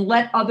and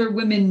let other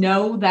women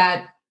know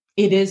that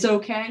it is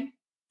okay?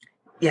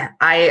 Yeah,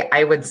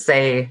 I would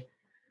say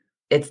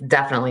it's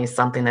definitely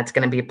something that's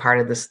going to be part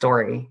of the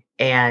story.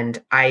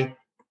 And I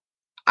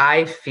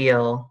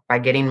feel by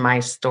getting my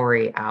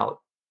story out,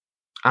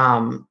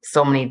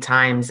 so many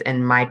times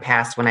in my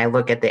past, when I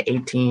look at the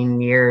 18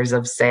 years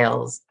of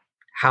sales,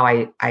 how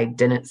I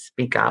didn't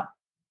speak up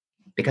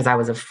because I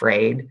was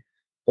afraid,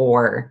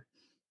 or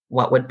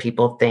what would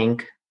people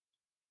think?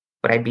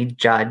 Would I be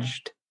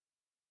judged?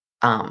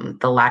 The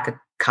lack of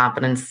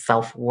confidence,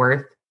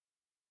 self-worth.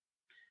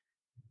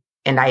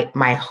 And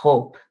my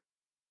hope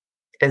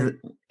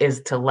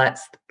is to let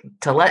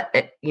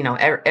it,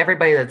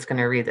 everybody that's going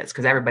to read this,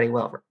 because everybody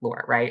will,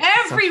 Laura, right?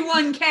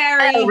 Everyone,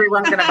 Carrie.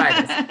 Everyone's going to buy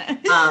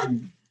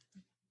this.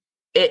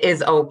 It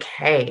is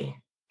okay,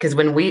 because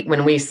when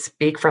we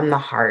speak from the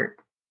heart,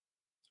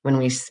 when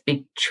we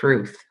speak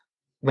truth,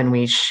 when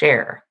we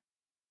share,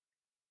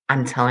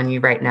 I'm telling you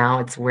right now,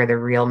 it's where the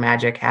real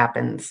magic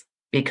happens,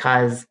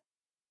 because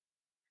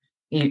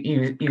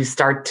you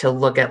start to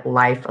look at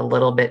life a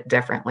little bit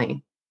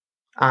differently.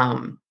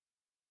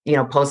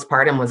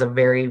 Postpartum was a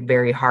very,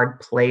 very hard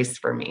place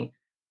for me.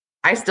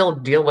 I still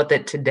deal with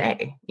it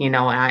today.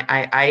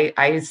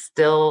 I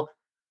still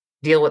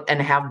deal with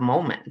and have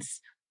moments.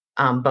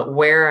 But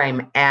where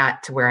I'm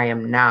at to where I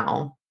am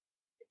now,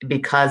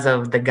 because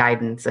of the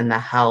guidance and the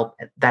help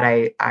that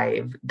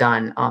I've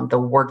done, the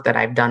work that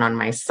I've done on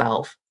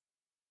myself,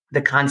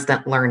 the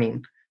constant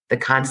learning, the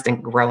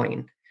constant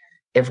growing.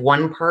 If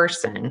one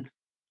person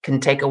can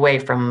take away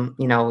from,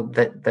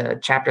 the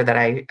chapter that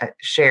I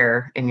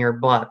share in your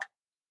book,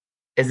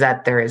 is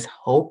that there is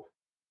hope,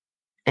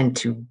 and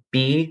to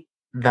be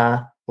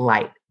the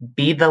light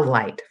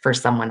for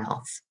someone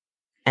else.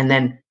 And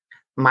then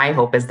my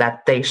hope is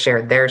that they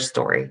share their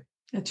story.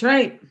 That's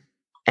right.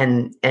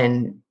 And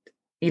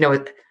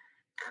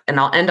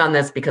I'll end on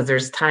this, because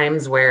there's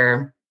times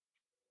where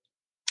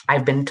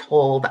I've been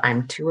told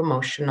I'm too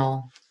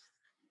emotional,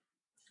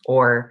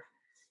 or,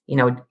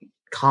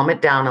 calm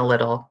it down a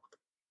little.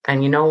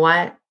 And you know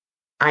what?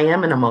 I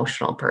am an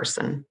emotional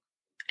person,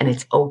 and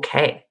it's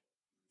okay.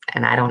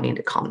 And I don't need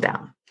to calm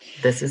down.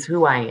 This is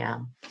who I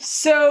am.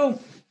 So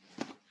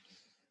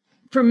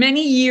for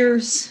many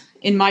years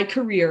in my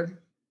career,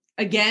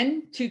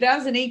 again,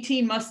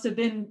 2018 there must have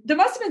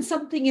been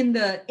something in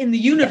the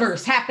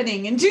universe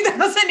happening in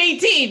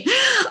 2018,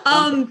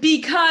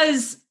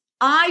 because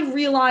I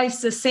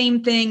realized the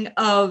same thing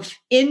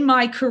in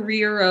my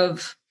career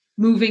of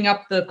moving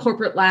up the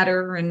corporate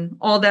ladder and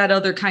all that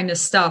other kind of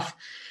stuff.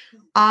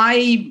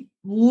 I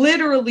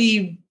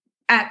literally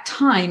at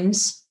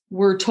times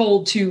were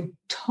told to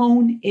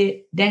tone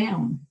it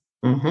down.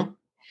 Mm-hmm.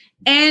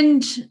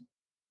 And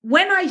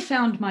when I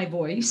found my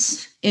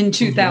voice in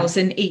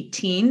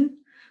 2018,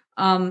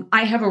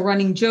 I have a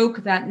running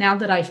joke that now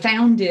that I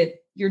found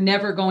it, you're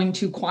never going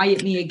to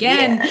quiet me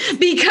again. Yes.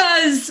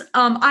 Because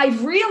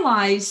I've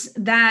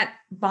realized that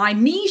by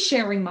me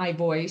sharing my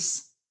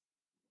voice,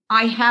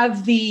 I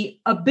have the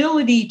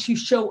ability to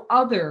show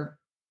other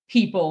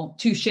people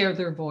to share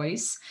their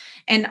voice.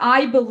 And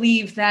I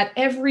believe that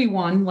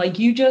everyone, like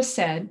you just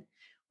said,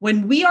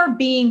 when we are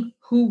being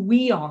who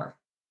we are,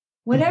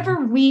 whatever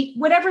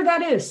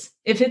that is,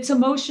 if it's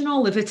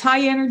emotional, if it's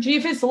high energy,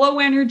 if it's low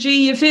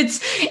energy, if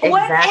it's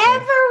whatever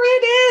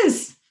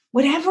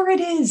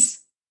it is,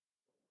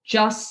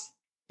 just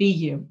be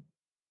you.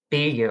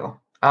 Be you.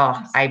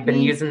 Oh, I've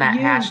been using that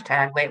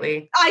hashtag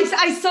lately.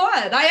 I saw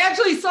it. I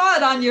actually saw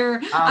it on your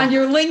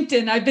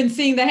LinkedIn. I've been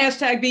seeing the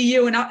hashtag be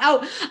you. And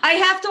I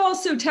have to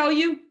also tell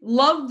you,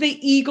 love the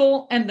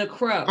eagle and the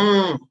crow.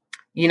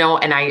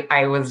 And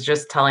I was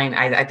just telling,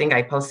 I think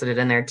I posted it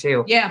in there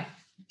too. Yeah.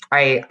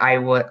 I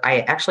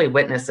actually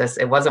witnessed this.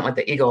 It wasn't with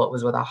the eagle, it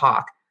was with a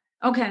hawk.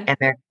 Okay.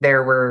 And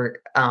there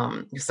were,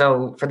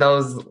 so for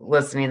those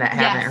listening that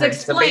haven't heard,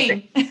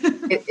 explain.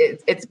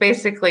 It's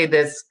basically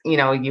this,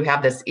 you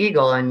have this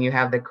eagle and you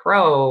have the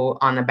crow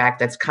on the back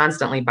that's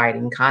constantly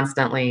biting,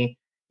 constantly,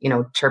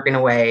 chirping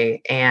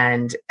away.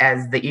 And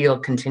as the eagle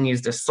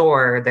continues to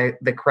soar,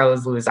 the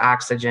crows lose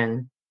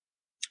oxygen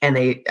and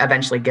they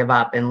eventually give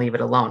up and leave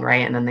it alone.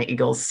 Right. And then the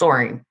eagle's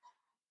soaring.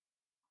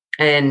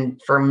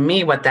 And for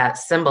me, what that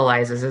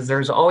symbolizes is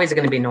there's always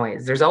going to be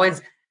noise. There's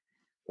always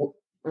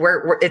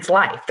it's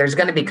life. There's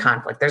going to be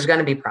conflict. There's going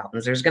to be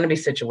problems. There's going to be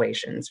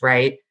situations,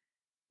 right?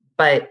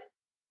 But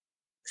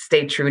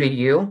stay true to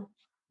you,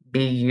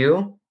 be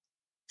you,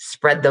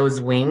 spread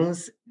those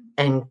wings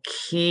and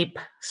keep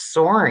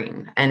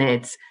soaring. And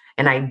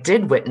I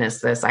did witness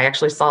this. I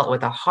actually saw it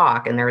with a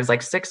hawk, and there was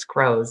like 6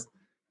 crows.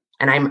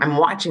 And I'm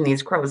watching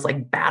these crows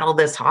like battle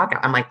this hawk.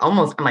 I'm like,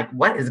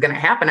 what is going to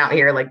happen out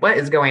here? Like, what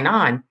is going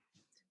on?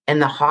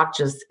 And the hawk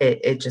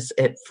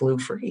it flew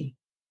free.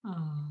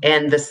 Oh.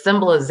 And the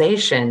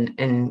symbolization,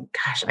 and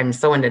gosh, I'm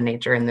so into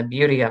nature and the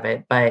beauty of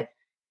it, but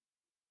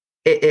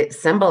it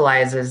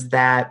symbolizes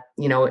that,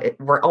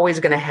 we're always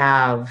going to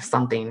have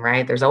something,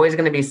 right? There's always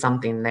going to be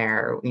something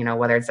there,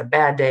 whether it's a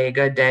bad day,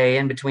 good day,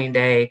 in between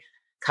day,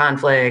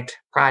 conflict,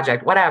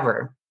 project,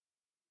 whatever.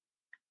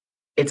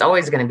 It's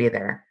always going to be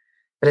there,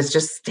 but it's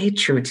just stay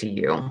true to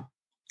you.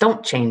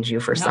 Don't change you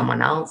for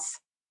someone else,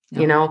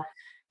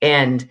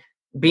 and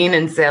being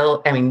in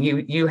sales. I mean,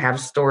 you have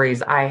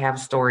stories. I have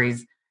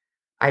stories.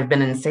 I've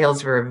been in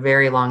sales for a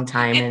very long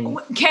time. And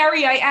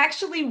Carrie, I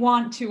actually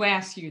want to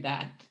ask you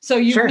that. So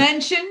you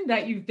mentioned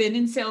that you've been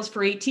in sales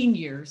for 18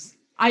 years.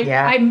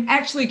 I'm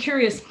actually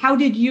curious, how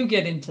did you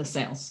get into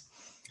sales?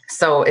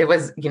 So it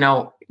was,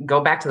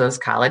 go back to those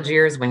college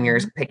years when you're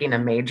picking a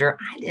major.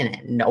 I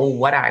didn't know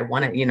what I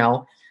wanted,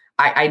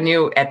 I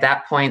knew at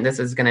that point, this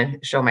is going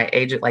to show my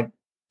age, like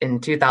in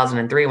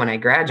 2003, when I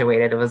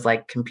graduated, it was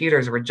like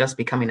computers were just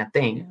becoming a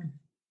thing. Yeah.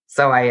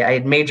 So I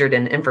had majored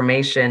in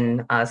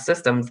information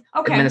systems,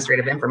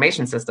 administrative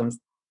information systems,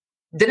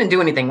 didn't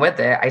do anything with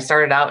it. I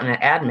started out in an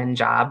admin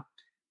job,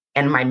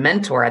 and my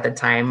mentor at the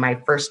time, my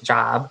first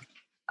job,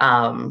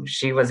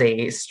 she was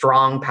a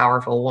strong,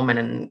 powerful woman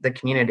in the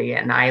community,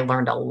 and I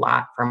learned a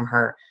lot from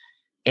her.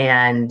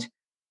 And,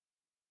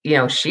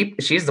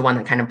 she's the one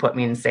that kind of put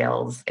me in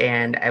sales.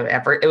 And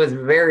it was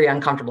very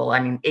uncomfortable. I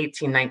mean,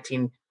 18,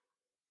 19,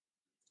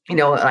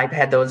 I've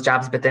had those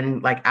jobs, but then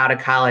like out of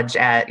college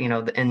at,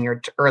 in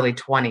your early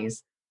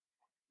 20s,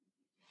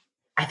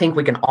 I think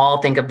we can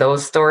all think of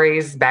those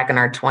stories back in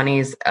our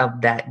 20s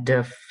of that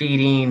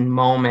defeating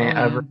moment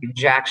of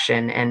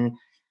rejection. And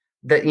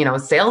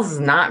sales is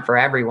not for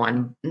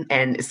everyone.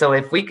 And so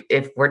if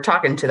we're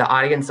talking to the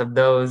audience of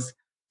those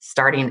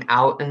starting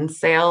out in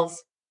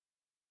sales,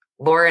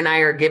 Laura and I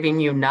are giving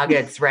you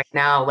nuggets right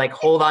now, like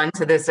hold on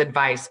to this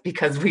advice,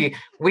 because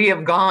we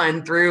have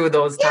gone through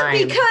those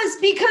times.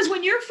 Because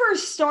when you're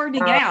first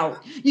starting out,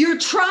 you're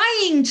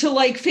trying to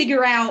like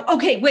figure out,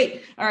 okay,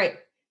 wait, all right,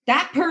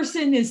 that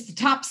person is the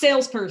top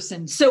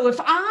salesperson. So if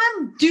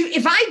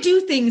I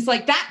do things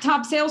like that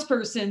top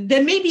salesperson,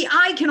 then maybe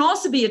I can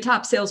also be a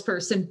top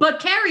salesperson.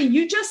 But Carrie,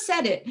 you just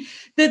said it,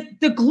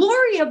 the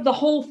glory of the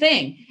whole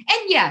thing.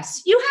 And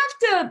yes, you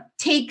have to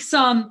take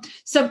some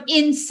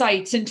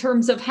insights in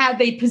terms of how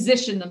they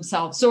position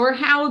themselves or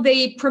how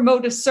they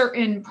promote a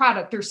certain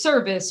product or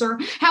service or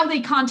how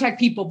they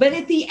contact people. But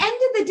at the end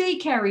of the day,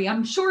 Carrie,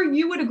 I'm sure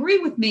you would agree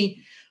with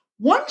me.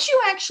 Once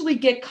you actually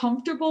get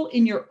comfortable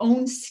in your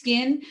own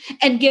skin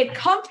and get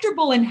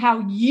comfortable in how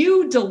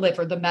you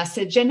deliver the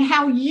message and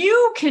how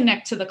you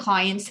connect to the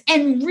clients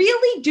and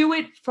really do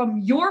it from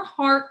your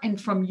heart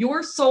and from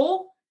your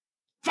soul,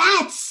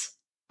 that's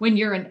when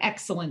you're an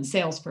excellent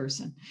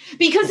salesperson,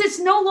 because it's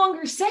no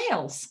longer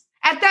sales.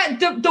 At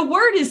that, the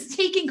word is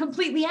taken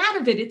completely out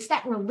of it. It's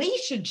that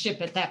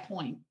relationship at that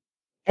point.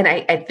 And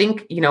I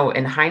think,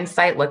 in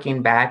hindsight,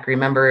 looking back,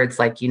 remember, it's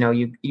like, you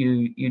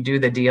do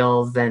the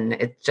deals and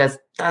it just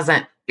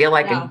doesn't feel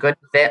like a good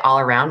fit all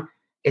around.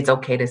 It's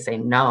okay to say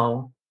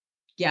no.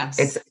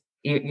 Yes.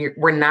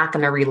 We're not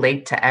going to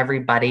relate to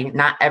everybody.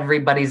 Not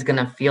everybody's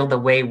going to feel the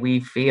way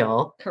we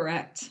feel.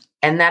 Correct.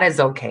 And that is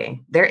okay.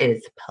 There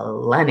is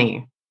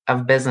plenty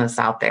of business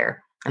out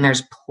there, and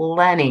there's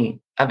plenty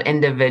of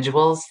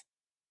individuals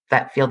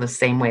that feel the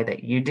same way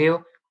that you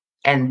do.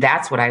 And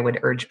that's what I would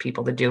urge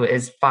people to do,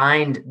 is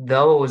find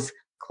those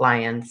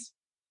clients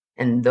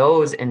and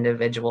those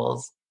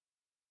individuals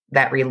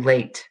that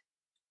relate.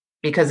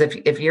 Because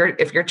if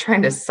you're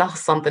trying to sell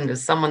something to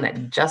someone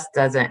that just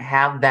doesn't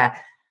have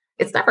that,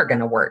 it's never going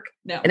to work.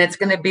 No. And it's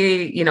going to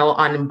be,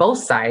 on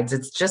both sides,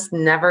 it's just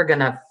never going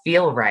to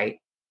feel right,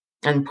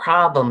 and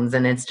problems.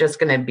 And it's just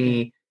going to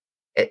be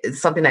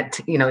something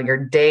that, your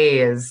day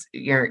is,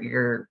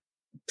 you're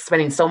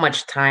spending so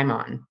much time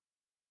on.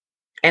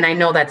 And I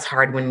know that's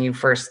hard when you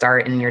first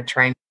start and you're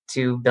trying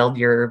to build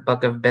your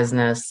book of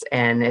business,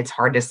 and it's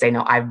hard to say,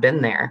 no, I've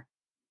been there.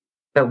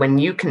 But when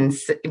you can,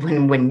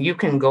 when you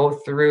can go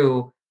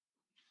through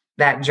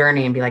that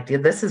journey and be like,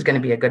 this is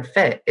going to be a good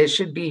fit, it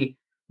should be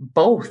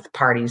both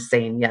parties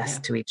saying yes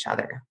to each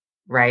other.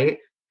 Right.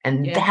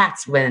 And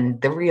that's when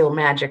the real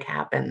magic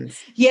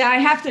happens. Yeah, I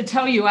have to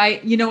tell you,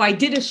 I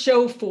did a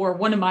show for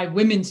one of my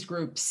women's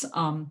groups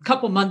a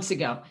couple months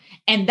ago,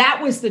 and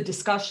that was the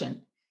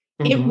discussion.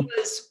 It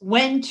was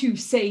when to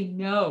say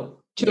no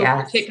to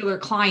a particular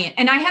client.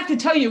 And I have to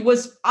tell you,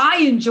 I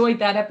enjoyed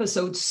that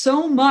episode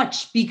so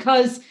much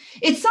because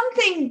it's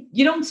something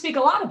you don't speak a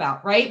lot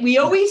about, right? We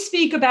always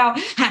speak about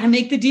how to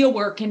make the deal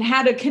work and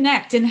how to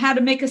connect and how to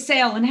make a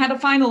sale and how to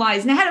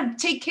finalize and how to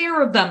take care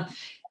of them.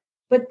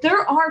 But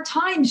there are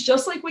times,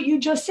 just like what you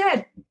just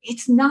said,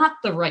 it's not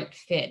the right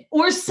fit,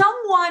 or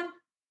someone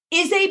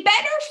is a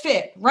better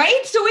fit,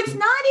 right? So it's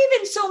not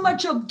even so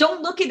much of,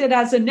 don't look at it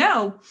as a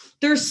no.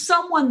 There's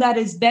someone that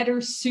is better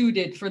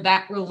suited for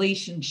that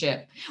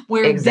relationship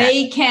where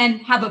they can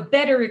have a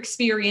better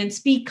experience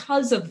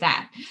because of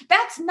that.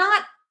 That's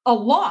not a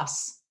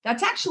loss.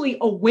 That's actually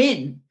a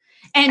win.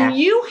 And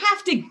you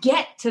have to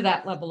get to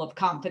that level of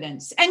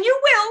confidence, and you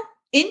will.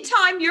 In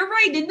time, you're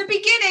right. In the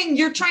beginning,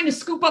 you're trying to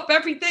scoop up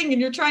everything and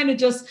you're trying to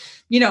just,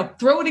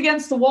 throw it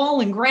against the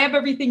wall and grab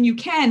everything you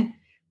can.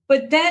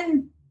 But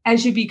then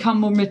as you become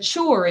more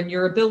mature in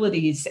your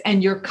abilities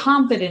and your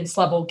confidence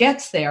level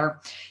gets there,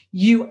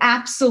 you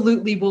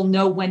absolutely will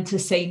know when to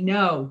say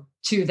no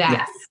to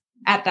that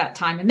at that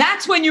time. And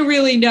that's when you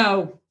really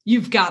know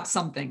you've got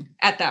something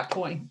at that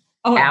point.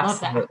 Oh, I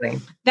love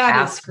that.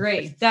 That is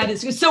great. That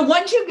is good.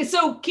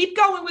 So keep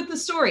going with the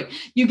story.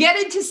 You get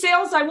into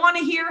sales. I want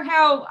to hear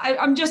how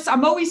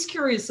I'm always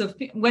curious of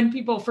when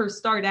people first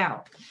start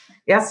out.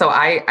 Yeah. So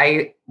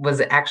I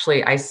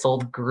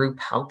sold group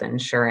health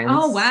insurance.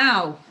 Oh,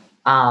 wow.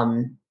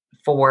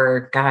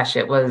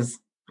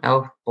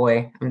 Oh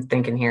boy, I'm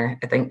thinking here.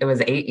 I think it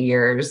was 8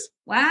 years.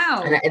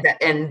 Wow.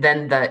 And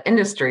then the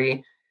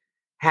industry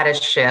had a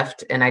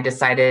shift, and I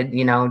decided,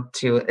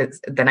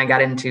 then I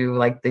got into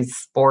like the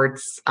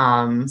sports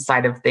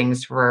side of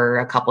things for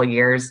a couple of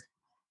years.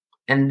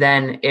 And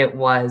then it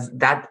was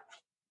that,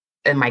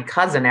 and my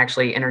cousin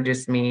actually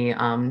introduced me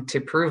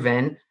to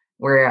Proven,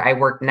 where I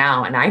work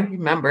now. And I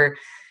remember,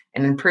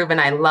 and in Proven,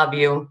 I love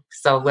you.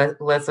 So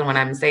listen when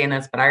I'm saying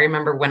this, but I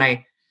remember when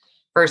I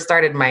first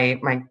started,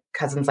 my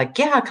cousin's like,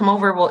 yeah, come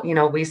over. Well,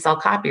 we sell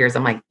copiers.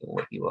 I'm like,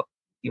 what, you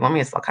want me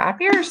to sell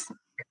copiers?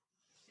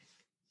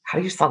 How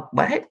do you sell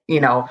what?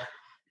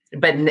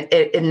 But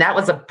and that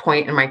was a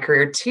point in my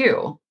career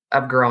too,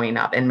 of growing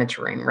up and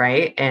maturing.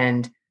 Right.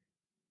 And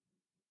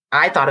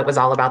I thought it was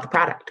all about the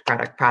product.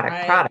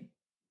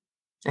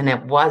 And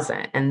it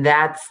wasn't. And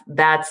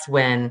that's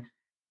when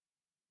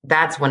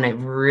it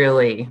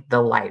really,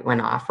 the light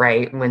went off,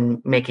 right? When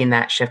making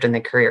that shift in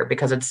the career,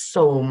 because it's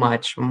so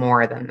much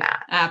more than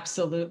that.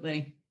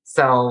 Absolutely.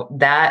 So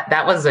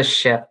that was a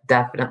shift,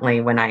 definitely,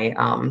 when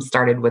I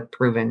started with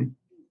Proven.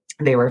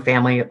 They were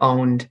family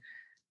owned.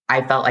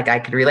 I felt like I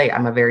could relate.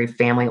 I'm a very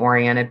family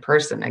oriented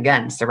person.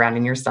 Again,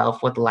 surrounding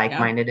yourself with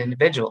like-minded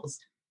individuals.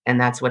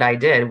 And that's what I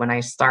did when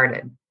I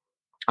started.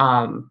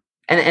 And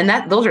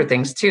that those are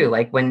things too,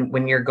 like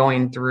when you're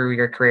going through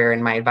your career,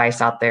 and my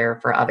advice out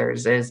there for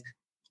others is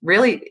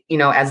really,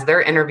 as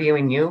they're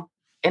interviewing you,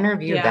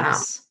 interview them,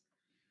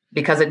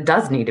 because it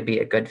does need to be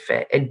a good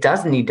fit. It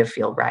does need to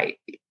feel right.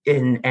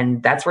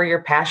 And that's where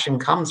your passion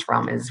comes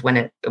from, is when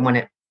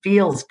it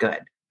feels good.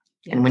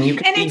 And when you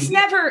can,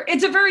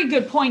 it's a very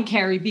good point,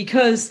 Carrie,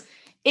 because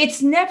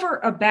it's never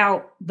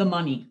about the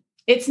money.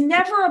 It's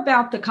never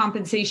about the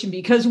compensation,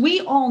 because we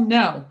all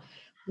know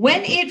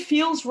when it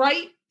feels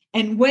right,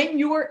 and when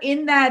you're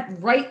in that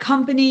right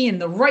company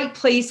and the right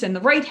place and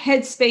the right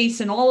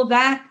headspace and all of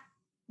that,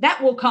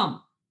 that will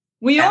come.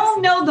 We all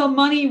know the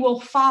money will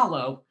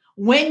follow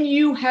when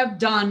you have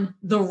done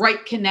the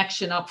right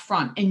connection up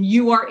front and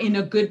you are in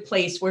a good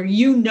place where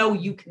you know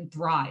you can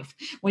thrive.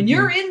 When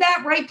you're in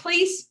that right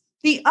place,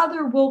 the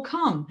other will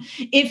come.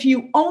 If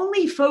you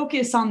only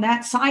focus on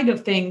that side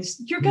of things,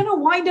 you're going to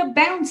wind up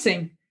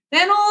bouncing.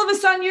 Then all of a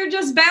sudden you're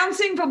just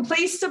bouncing from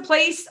place to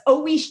place,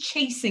 always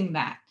chasing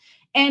that.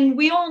 And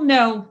we all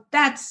know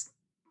that's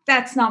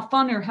not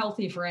fun or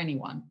healthy for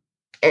anyone.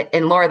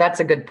 And Laura, that's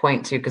a good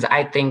point too, because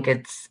I think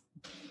it's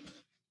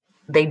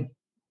the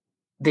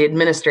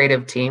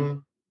administrative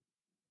team,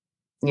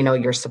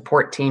 your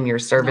support team, your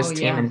service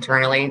team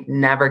internally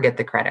never get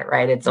the credit,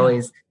 right? It's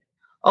always,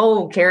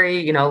 oh,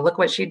 Carrie, look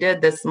what she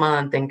did this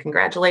month and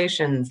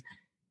congratulations.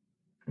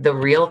 The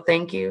real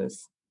thank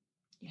yous,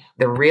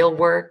 the real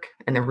work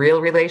and the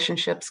real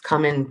relationships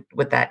come in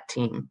with that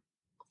team.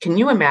 Can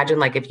you imagine,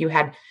 like, if you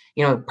had,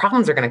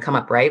 problems are going to come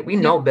up, right? We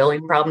know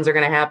billing problems are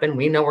going to happen.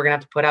 We know we're going to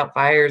have to put out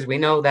fires. We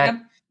know that,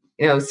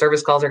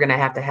 service calls are going to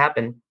have to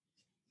happen.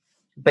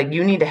 But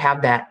you need to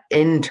have that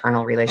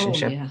internal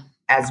relationship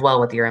as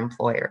well with your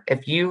employer.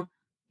 If you,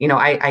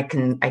 I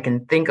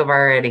can think of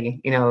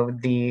already,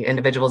 the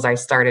individuals I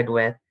started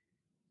with,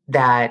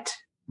 that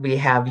we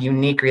have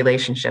unique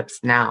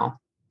relationships now.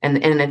 And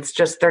it's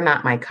just, they're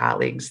not my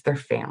colleagues, they're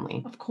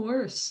family. Of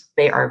course.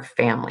 They are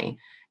family.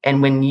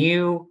 And when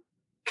you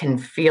can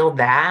feel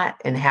that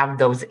and have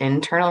those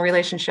internal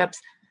relationships,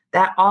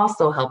 that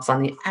also helps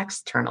on the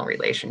external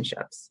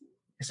relationships.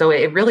 So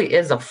it really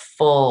is a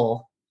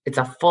full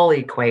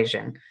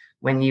equation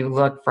when you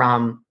look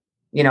from,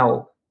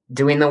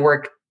 doing the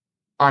work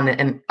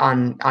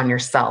on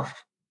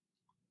yourself.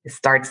 It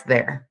starts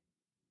there.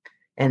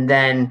 And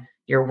then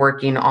you're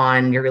working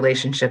on your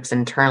relationships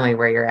internally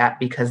where you're at,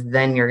 because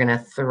then you're going to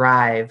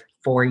thrive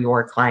for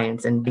your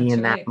clients and be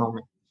in that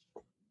moment.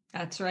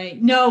 That's right.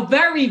 No,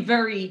 very,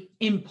 very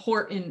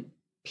important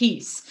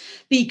piece,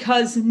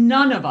 because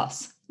none of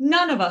us,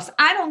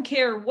 I don't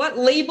care what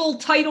label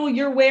title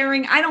you're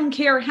wearing. I don't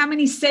care how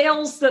many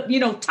sales,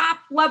 top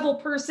level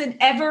person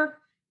ever.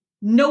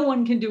 No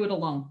one can do it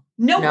alone.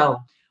 No one.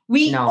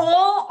 We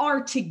all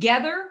are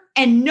together,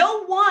 and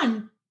no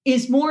one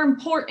is more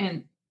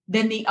important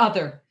than the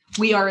other.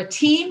 We are a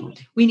team.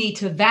 We need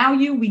to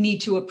value, we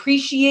need to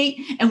appreciate,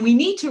 and we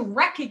need to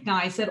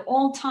recognize at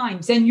all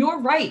times. And you're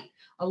right.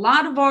 A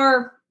lot of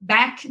our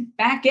back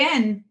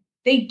end,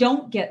 they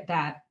don't get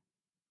that.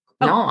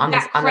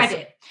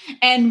 Credit.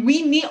 And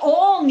we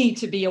all need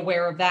to be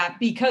aware of that,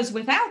 because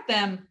without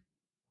them,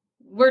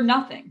 we're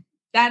nothing.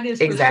 That is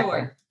for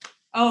sure.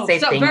 Oh, say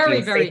so thank very,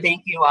 you. Very. Say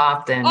thank you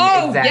often.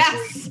 Oh,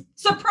 exactly. Yes.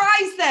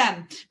 Surprise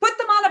them, put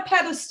them on a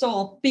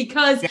pedestal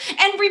because,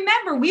 and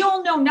remember, we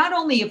all know not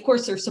only, of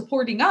course, they're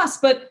supporting us,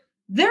 but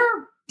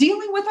they're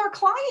dealing with our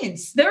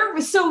clients.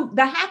 So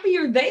the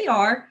happier they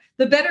are,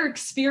 the better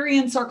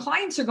experience our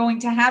clients are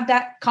going to have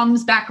that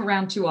comes back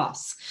around to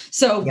us.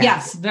 So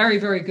yes, very,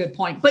 very good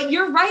point. But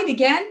you're right.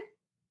 Again,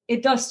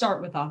 it does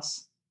start with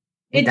us.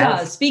 It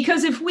does.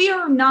 Because if we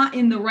are not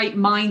in the right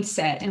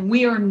mindset and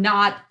we are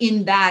not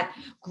in that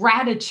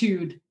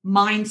gratitude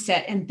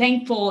mindset and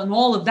thankful and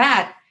all of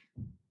that,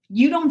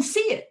 you don't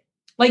see it.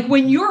 Like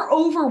when you're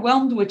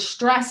overwhelmed with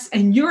stress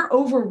and you're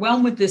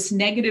overwhelmed with this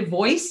negative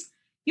voice,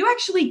 you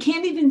actually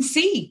can't even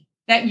see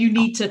that you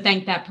need to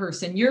thank that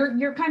person.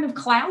 You're kind of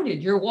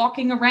clouded. You're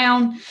walking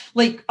around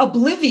like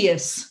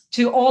oblivious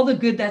to all the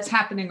good that's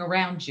happening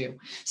around you.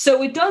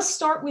 So it does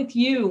start with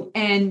you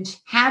and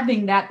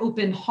having that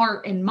open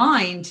heart and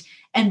mind,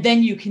 and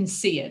then you can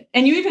see it.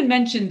 And you even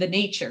mentioned the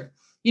nature.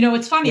 You know,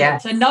 it's funny.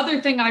 Yes. It's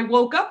another thing I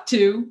woke up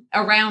to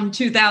around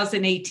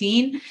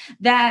 2018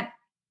 that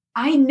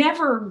I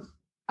never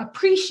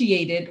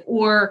appreciated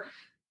or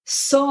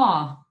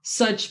saw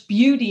such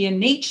beauty in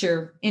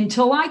nature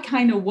until I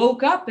kind of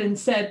woke up and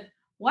said,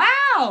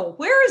 wow,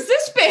 where has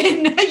this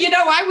been? You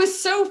know, I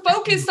was so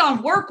focused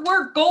on work,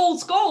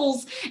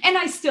 goals, and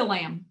I still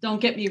am.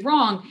 Don't get me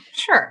wrong.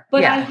 Sure.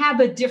 But I have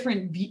a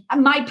different view.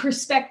 My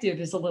perspective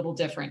is a little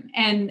different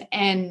and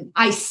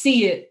I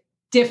see it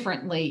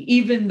differently,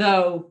 even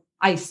though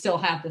I still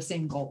have the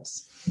same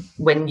goals.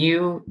 When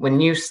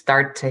you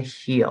start to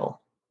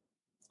heal,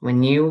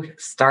 when you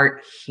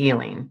start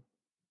healing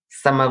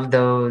some of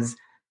those,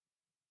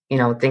 you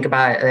know, think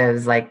about it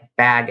as like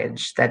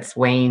baggage that's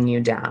weighing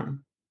you down,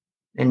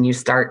 and you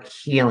start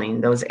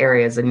healing those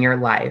areas in your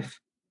life,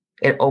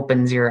 it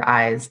opens your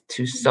eyes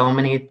to so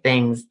many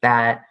things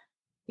that,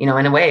 you know,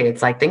 in a way,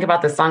 it's like, think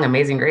about the song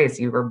Amazing Grace.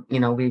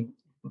 We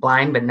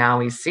blind, but now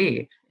we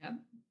see. Yep.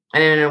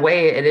 And in a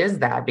way it is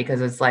that,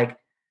 because it's like,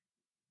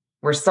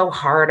 we're so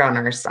hard on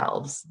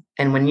ourselves.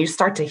 And when you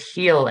start to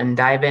heal and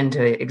dive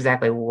into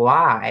exactly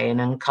why and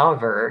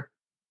uncover,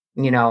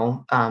 you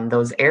know,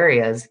 those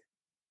areas,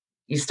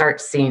 you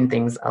start seeing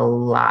things a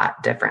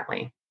lot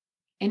differently.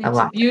 And it's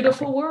a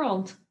beautiful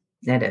world.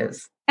 It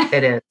is.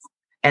 It is.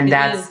 And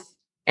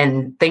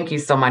and thank you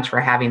so much for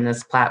having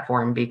this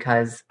platform,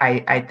 because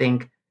I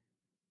think,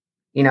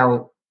 you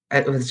know,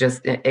 it was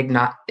just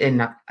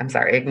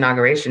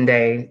inauguration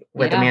day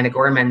with Amanda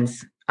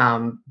Gorman's,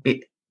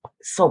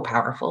 so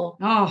powerful.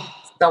 Oh,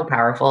 so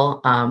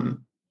powerful. And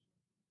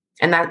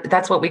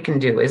that's what we can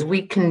do, is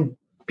we can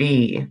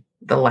be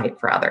the light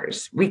for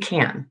others. We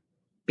can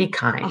be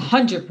kind.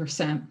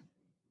 100%.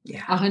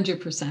 Yeah.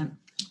 100%.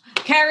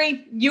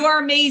 Carrie, you are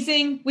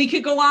amazing. We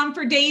could go on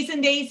for days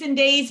and days and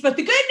days, but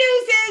the good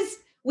news is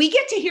we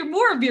get to hear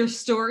more of your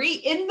story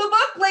in the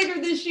book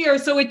later this year.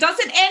 So it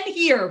doesn't end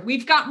here.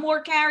 We've got more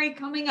Carrie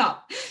coming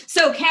up.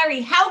 So Carrie,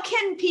 how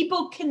can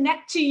people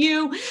connect to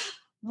you?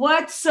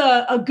 What's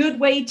a good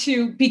way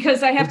to,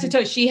 because I have to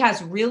tell you, she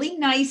has really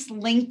nice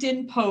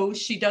LinkedIn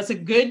posts. She does a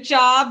good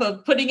job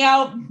of putting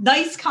out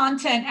nice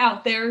content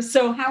out there.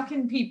 So how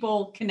can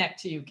people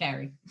connect to you,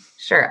 Carrie?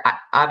 Sure.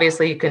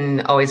 Obviously, you can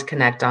always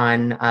connect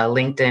on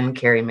LinkedIn,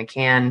 Carrie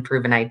McCann,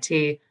 Proven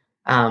IT,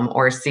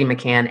 or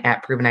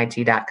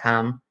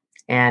cmccann@provenit.com.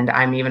 And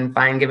I'm even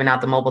fine giving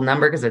out the mobile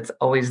number because it's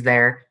always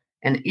there.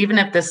 And even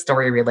if this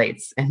story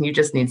relates and you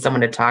just need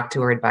someone to talk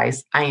to or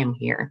advice, I am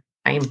here.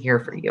 I am here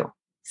for you.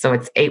 So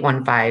it's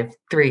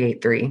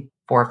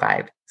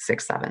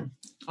 815-383-4567.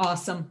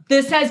 Awesome.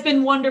 This has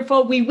been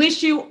wonderful. We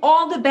wish you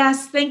all the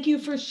best. Thank you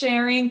for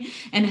sharing,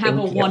 and have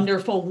a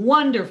wonderful,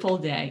 wonderful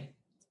day.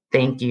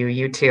 Thank you.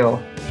 You too.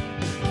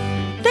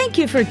 Thank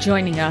you for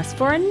joining us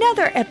for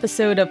another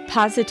episode of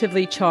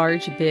Positively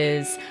Charged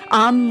Biz.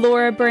 I'm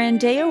Laura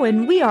Brandeo,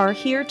 and we are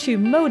here to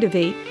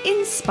motivate,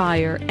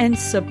 inspire, and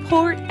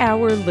support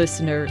our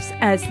listeners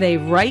as they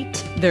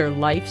write their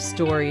life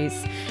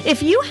stories.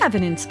 If you have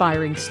an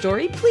inspiring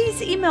story,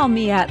 please email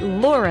me at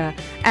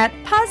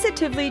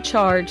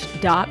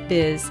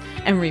laura@positivelycharged.biz.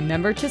 And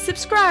remember to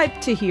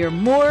subscribe to hear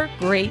more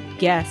great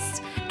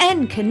guests.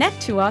 And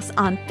connect to us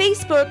on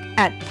Facebook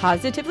at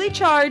Positively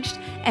Charged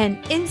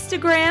and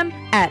Instagram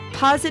at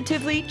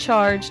Positively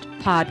Charged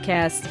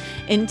Podcast.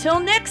 Until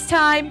next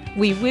time,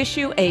 we wish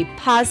you a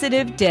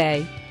positive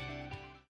day.